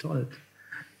 30-talet.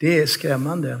 Det är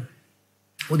skrämmande.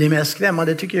 Och det mest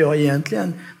skrämmande tycker jag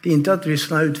egentligen, det är inte att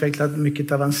Ryssland har utvecklat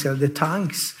mycket avancerade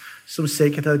tanks som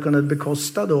säkert hade kunnat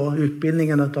bekosta då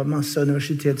utbildningen av massa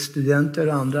universitetsstudenter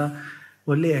och andra,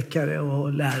 och läkare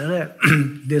och lärare.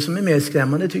 Det som är mer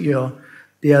skrämmande tycker jag,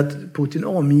 det är att Putin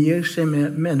omger sig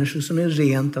med människor som är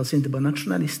rent, alltså inte bara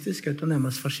nationalistiska utan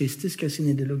närmast fascistiska i sin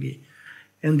ideologi.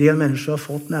 En del människor har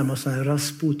fått närmast en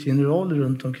Rasputin-roll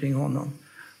runt omkring honom.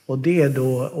 Och det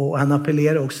då, och han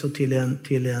appellerar också till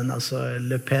en alltså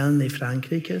Le Pen i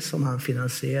Frankrike som han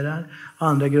finansierar, och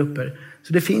andra grupper.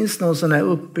 Så det finns någon sån här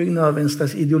uppbyggnad av en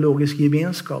slags ideologisk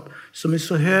gemenskap som i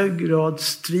så hög grad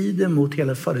strider mot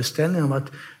hela föreställningen om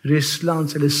att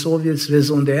Rysslands eller Sovjets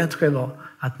raison d'être var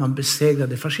att man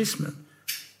besegrade fascismen.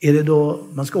 Är det då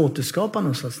man ska återskapa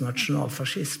någon slags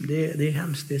nationalfascism? Det är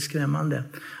hemskt, det är skrämmande.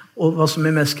 Och vad som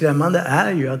är mest skrämmande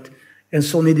är ju att en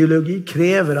sån ideologi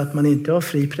kräver att man inte har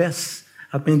fri press,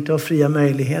 att man inte har fria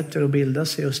möjligheter att bilda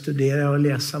sig och studera och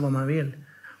läsa vad man vill.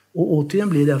 Och återigen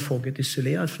blir det här folket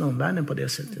isolerat från omvärlden på det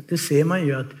sättet. Det ser man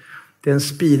ju att den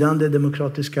spirande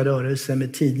demokratiska rörelsen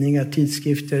med tidningar,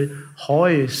 tidskrifter har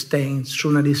ju stängts,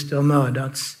 journalister har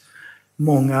mördats.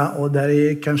 Många, och där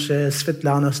är kanske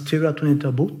Svetlanas tur att hon inte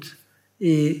har bott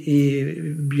i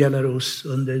Belarus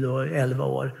under då 11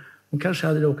 år. Hon kanske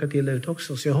hade råkat illa ut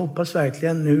också. Så jag hoppas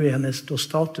verkligen, nu är hennes då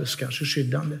status kanske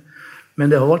skyddande. Men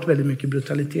det har varit väldigt mycket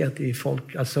brutalitet i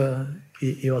folk, alltså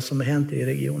i vad som har hänt i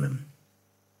regionen.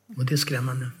 Och det är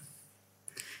skrämmande.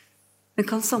 Men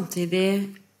kan samtidigt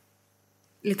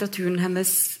litteraturen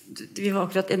hennes, vi var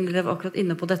akkurat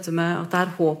inne på dette med at det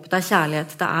håp, det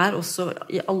kjærlighet, det også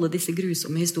i alle disse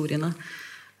grusomme historiene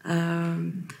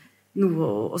noe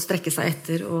å strekke seg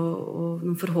etter, og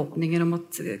noen forhåpninger om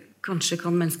at kanskje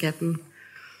kan menneskeheten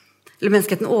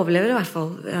overlever i hvert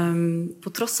fall, på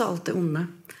tross av alt det onde.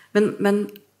 Men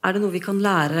det noe vi kan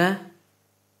lære,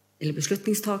 eller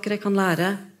beslutningstakere kan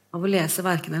lære, av å lese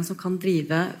verkene som kan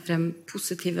drive frem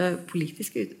positive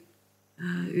politiske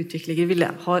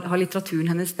utviklinger? Har litteraturen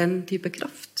hennes den type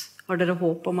kraft? Har dere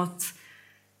håp om at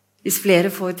hvis flere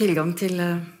får tilgang til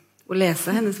å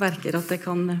lese hennes verker, at det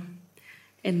kan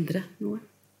endre noe?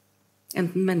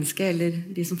 Enten menneske eller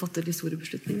de som fatter de store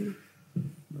beslutningene.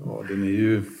 Ja, den är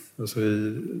ju, alltså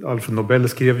Alfred Nobel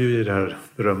skrev ju i det här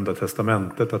berömda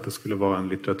testamentet att det skulle vara en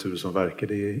litteratur som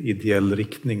verkade i ideell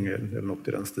riktning eller något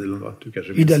i den stilen. Va? Du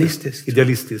kanske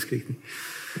idealistisk riktning.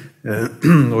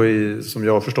 Och som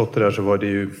jag har förstått det där så var det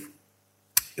ju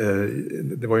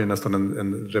nästan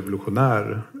en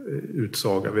revolutionär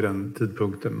utsaga vid den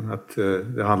tidpunkten, att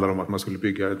det handlar om att man skulle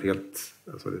bygga ett helt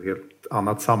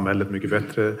annat samhälle, ett mycket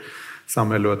bättre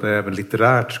samhälle, och att det även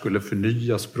litterärt skulle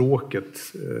förnya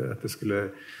språket, att det skulle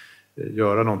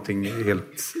göra någonting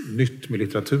helt nytt med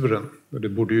litteraturen. Och det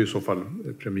borde ju i så fall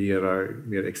premiera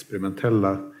mer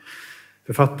experimentella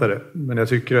författare. Men jag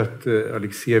tycker att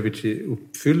Alexievich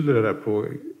uppfyller det där på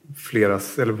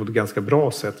på ett ganska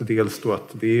bra sätt. Dels då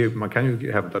att man kan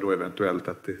ju hävda då eventuellt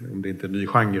att om det inte är en ny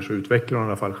genre så utvecklar de i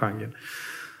alla fall genren.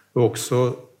 Och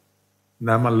också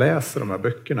när man läser de här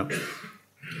böckerna.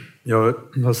 Jag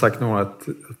har sagt nog att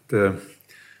det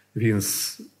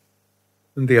finns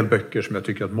en del böcker som jag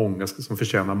tycker att många som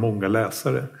förtjänar många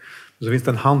läsare. Och så finns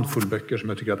det en handfull böcker som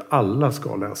jag tycker att alla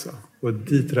ska läsa. Och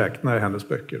dit räknar jag hennes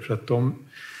böcker. För att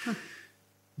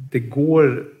det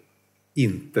går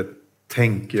inte,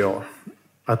 tänker jag,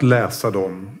 att läsa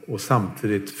dem och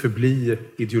samtidigt förbli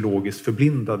ideologiskt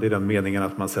förblindad i den meningen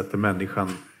att man sätter människan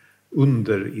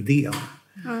under idén.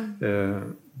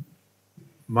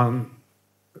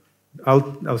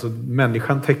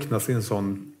 Människan tecknas i en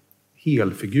sån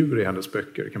helfigur i hennes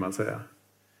böcker, kan man säga.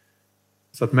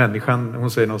 Så att människan,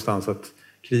 hon säger någonstans att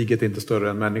kriget är inte större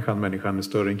än människan, människan är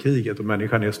större än kriget och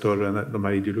människan är större än de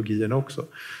här ideologierna också.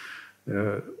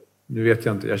 Nu vet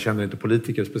jag inte, jag känner inte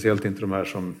politiker, speciellt inte de här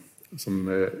som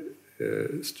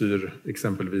styr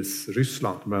exempelvis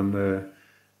Ryssland, men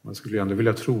man skulle ju ändå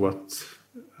vilja tro att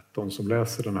de som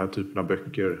läser den här typen av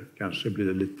böcker kanske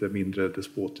blir lite mindre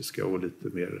despotiska och lite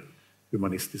mer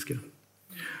humanistiska.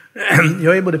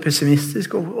 Jag är både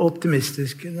pessimistisk och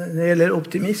optimistisk. När det gäller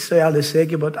optimism så är jag alldeles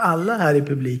säker på att alla här i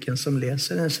publiken som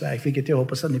läser hennes verk, vilket jag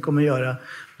hoppas att ni kommer göra,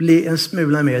 blir en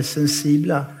smula mer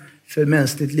sensibla för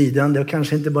mänskligt lidande. Och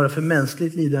kanske inte bara för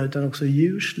mänskligt lidande utan också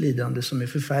djurs lidande som är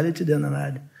förfärligt i denna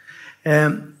värld.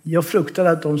 Jag fruktar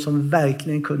att de som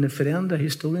verkligen kunde förändra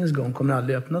historiens gång kommer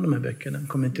aldrig öppna de här böckerna,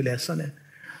 kommer inte läsa det.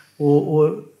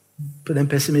 Och på den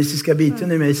pessimistiska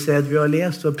biten i mig säger att vi har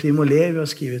läst vad Primo Levi har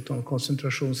skrivit om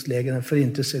koncentrationslägren,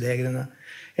 förintelselägren.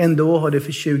 Ändå har det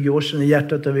för 20 år sedan i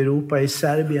hjärtat av Europa, i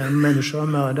Serbien, människor har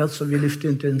mördats och vi lyfter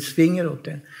inte en finger åt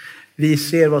det. Vi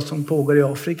ser vad som pågår i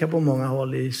Afrika på många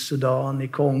håll, i Sudan, i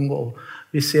Kongo.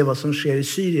 Vi ser vad som sker i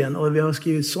Syrien och vi har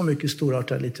skrivit så mycket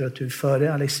storartad litteratur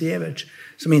före Alexievich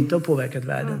som inte har påverkat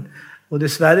världen. Och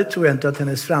dessvärre tror jag inte att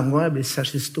hennes framgångar blir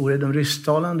särskilt stora i de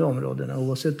rysktalande områdena,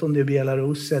 oavsett om det är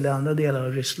Belarus eller andra delar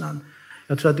av Ryssland.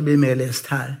 Jag tror att det blir mer läst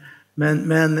här.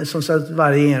 Men som sagt,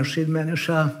 varje enskild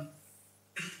människa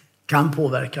kan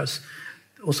påverkas.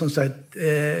 Och som sagt,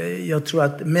 jag tror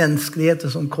att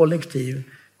mänskligheten som kollektiv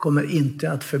kommer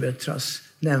inte att förbättras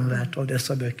nämnvärt av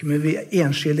dessa böcker. Men vi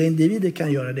enskilda individer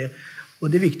kan göra det. Och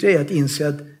det viktiga är att inse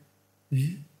att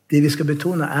det vi ska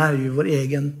betona är ju vår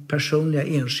egen personliga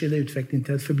enskilda utveckling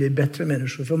till att förbli bättre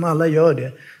människor. För om alla gör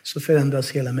det så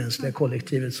förändras hela mänskliga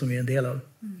kollektivet som vi är en del av.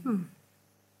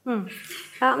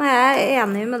 Ja, men jag är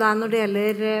enig med dig när det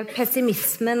gäller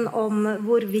pessimismen om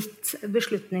hvorvidt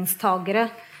beslutningstagare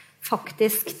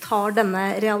faktiskt tar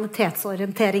denna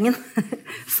realitetsorienteringen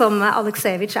som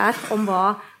Alexievich är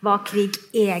om vad krig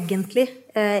egentligen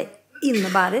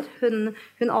innebär.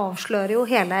 Hon avslöjar ju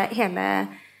hela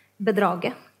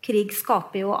bedraget. Krig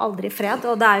skapar ju aldrig fred,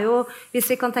 och det är ju,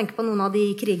 hvis vi kan tänka på någon av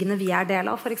de krigerna vi är del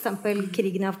av, för exempel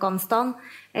krigen i Afghanistan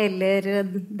eller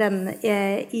den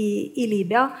i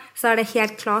Libya, så är det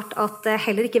helt klart att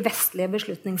heller inte västliga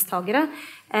beslutningstagare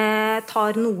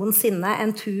tar någonsinne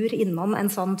en tur inom en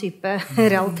sån typ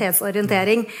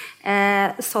realitetsorientering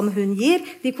som hon ger.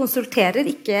 De konsulterar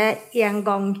inte en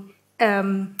gång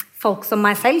folk som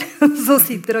mig själv som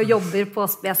sitter och jobbar på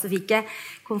specifika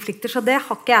konflikter, så det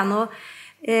har inte jag någon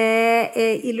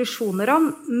illusioner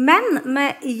om.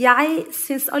 Men jag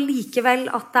syns allikevel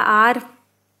att det är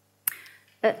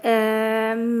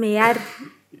mer,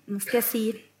 vad ska jag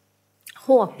säga,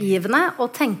 hoppgivande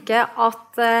att tänka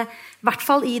att i hvert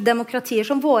fall i demokratier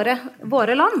som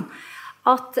våra land,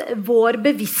 att vår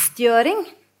bevisstgöring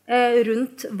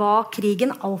runt vad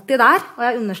krigen alltid är, och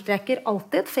jag understreker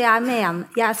alltid, för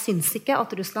jag syns inte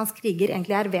att Rysslands kriger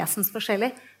egentligen är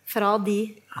väsensforskjellige fra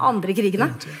de andre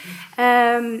krigene.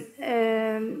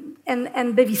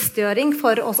 En bevisstgjøring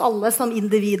for oss alle som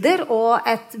individer, og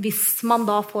hvis man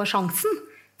da får sjansen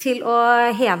til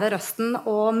å heve røsten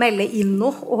og melde inn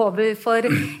noe overfor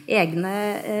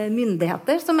egne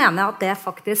myndigheter, så mener jeg at det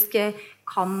faktisk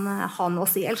kan ha noe å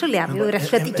si. Ellers så lever vi jo rett og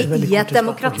slett ikke i ett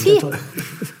demokrati.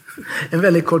 En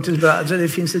väldigt kort alltså det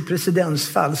finns ett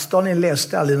precedentsfall. Stalin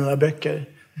läste aldrig några böcker.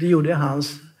 Det gjorde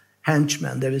hans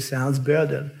henchman, det vill säga hans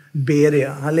bödel,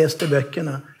 Beria. Han läste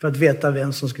böckerna för att veta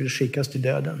vem som skulle skickas till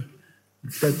döden.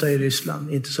 Detta är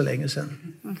Ryssland, inte så länge sedan.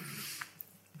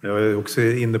 Jag är också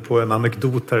inne på en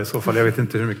anekdot här i så fall. Jag vet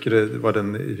inte hur mycket det var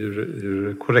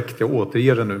hur korrekt jag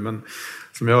återger den nu, men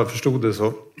som jag förstod det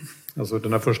så, alltså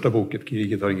den här första boken,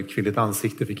 Kriget har inget kvinnligt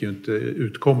ansikte, fick ju inte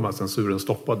utkomma. Censuren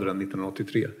stoppade den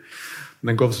 1983.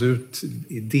 Den gavs ut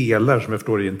i delar, som jag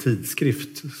förstår, i en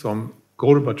tidskrift som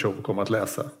Gorbatjov kom att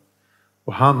läsa.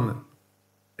 Och han,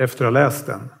 efter att ha läst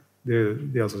den,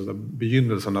 det är alltså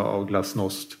begynnelsen av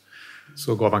Glasnost,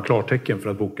 så gav han klartecken för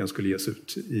att boken skulle ges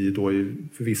ut i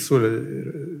förvisso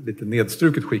lite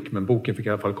nedstruket skick, men boken fick i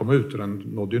alla fall komma ut och den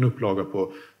nådde en upplaga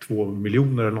på 2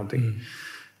 miljoner eller någonting.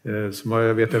 Så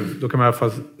jag vet, då kan man i alla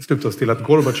fall sluta till att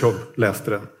Gorbatjov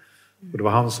läste den Och det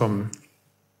var han som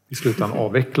i slutändan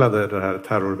avvecklade det här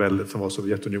terrorväldet som var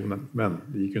Sovjetunionen. Men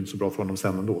det gick ju inte så bra för honom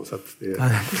sen ändå. Så att det...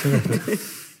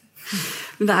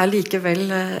 Men det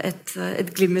likevel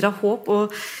et glimmer av håp,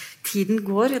 og tiden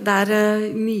går.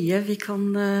 Det mye vi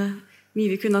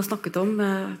kunne ha snakket om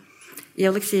i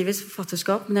Aleksijevitsjs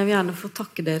forfatterskap, men jeg vil gjerne få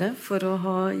takke dere for å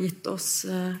ha gitt oss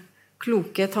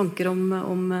kloke tanker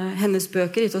om hennes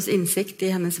bøker, gitt oss innsikt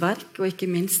i hennes verk, og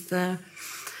ikke minst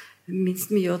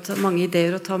mange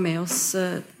ideer å ta med oss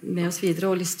videre,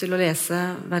 og lyst til å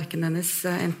lese verken hennes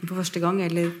enten på første gang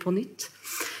eller på nytt.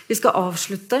 Vi skal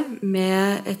avslutte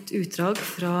med et utdrag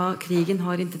fra Krigen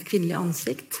har intet kvinnelig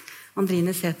ansikt.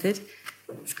 Andrine Sæther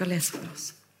skal lese for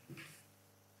oss.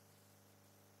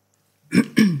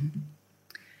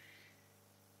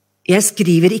 Jeg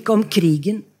skriver ikke om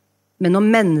krigen, men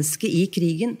om mennesket i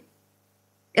krigen.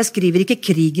 Jeg skriver ikke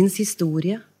krigens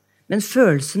historie, men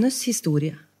følelsenes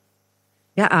historie.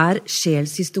 Jeg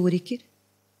sjelshistoriker.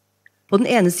 På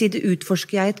den ene side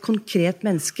utforsker jeg et konkret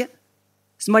menneske,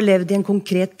 som har levd i en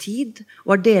konkret tid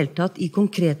og har deltatt i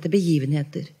konkrete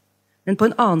begivenheter. Men på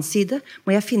en annen side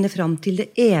må jeg finne fram til det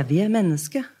evige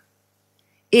mennesket.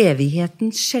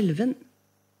 Evighetens skjelven.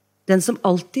 Den som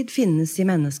alltid finnes i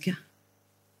mennesket.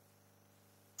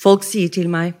 Folk sier til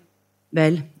meg,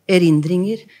 vel,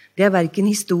 erindringer, det hverken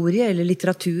historie eller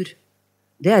litteratur.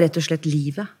 Det rett og slett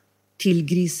livet.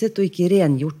 Tilgriset og ikke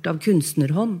rengjort av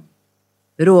kunstnerhånd.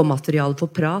 Råmaterial for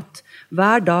prat.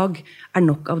 Hver dag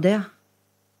nok av det.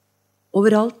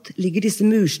 Overalt ligger disse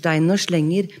mursteinene og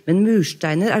slenger, men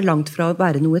mursteiner langt fra å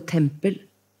være noe tempel.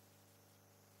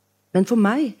 Men for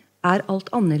meg alt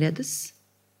annerledes.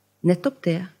 Nettopp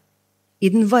det. I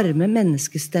den varme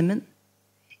menneskestemmen,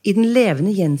 i den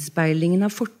levende gjenspeilingen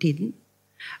av fortiden,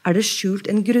 det skjult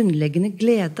en grunnleggende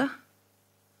glede,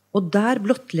 og der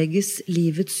blottlegges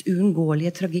livets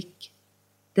uunngåelige tragikk,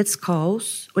 dets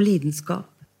kaos og lidenskap,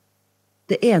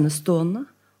 det enestående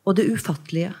og det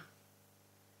ufattelige.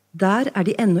 Der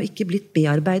de ennå ikke blitt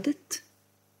bearbeidet.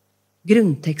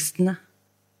 Grunntekstene.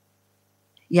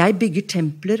 Jeg bygger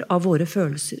templer av våre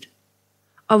følelser,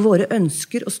 av våre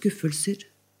ønsker og skuffelser,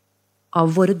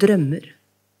 av våre drømmer,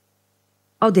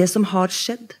 av det som har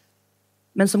skjedd,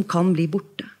 men som kan bli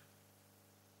borte.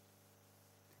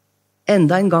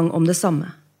 Enda en gang om det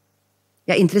samme.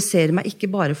 Jeg interesserer meg ikke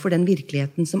bare for den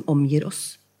virkeligheten som omgir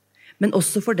oss, men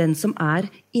også for den som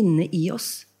inne i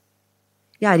oss.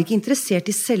 Jeg ikke interessert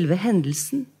i selve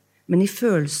hendelsen, men i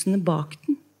følelsene bak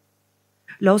den.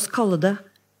 La oss kalle det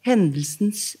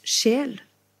hendelsens sjel.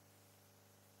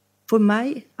 For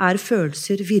meg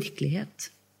følelser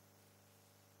virkelighet.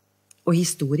 Og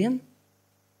historien,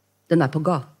 den på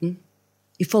gaten,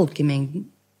 i folkemengden.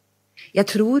 Jeg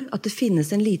tror at det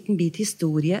finnes en liten bit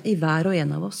historie i hver og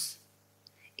en av oss.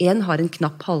 En har en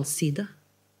knapp halsside,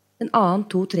 en annen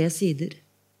 2-3 sider.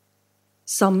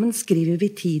 Sammen skriver vi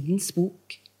tidens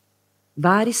bok.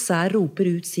 Hver især roper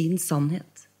ut sin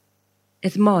sannhet.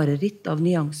 Et mareritt av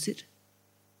nyanser.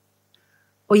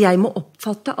 Og jeg må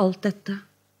oppfatte alt dette,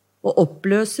 og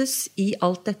oppløses i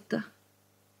alt dette,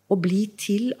 og bli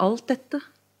til alt dette.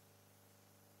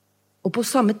 Og på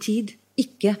samme tid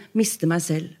ikke miste meg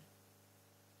selv.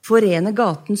 Forene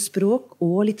gatens språk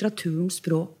og litteraturens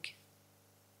språk.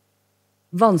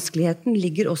 Vanskeligheten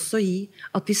ligger også i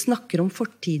at vi snakker om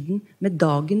fortiden med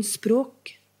dagens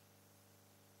språk.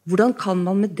 Hvordan kan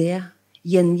man med det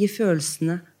gjengi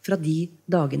følelsene fra de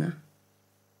dagene?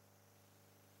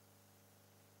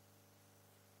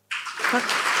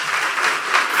 Takk.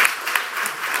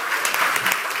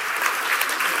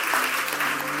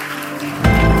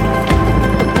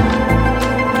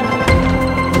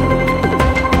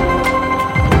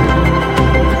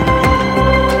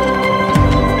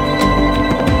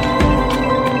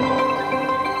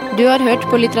 Du har hørt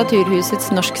på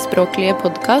Litteraturhusets norskspråklige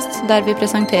podcast, der vi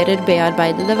presenterer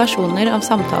bearbeidede versjoner av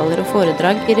samtaler og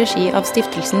foredrag i regi av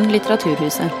Stiftelsen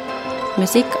Litteraturhuset.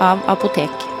 Musikk av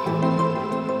Apotek.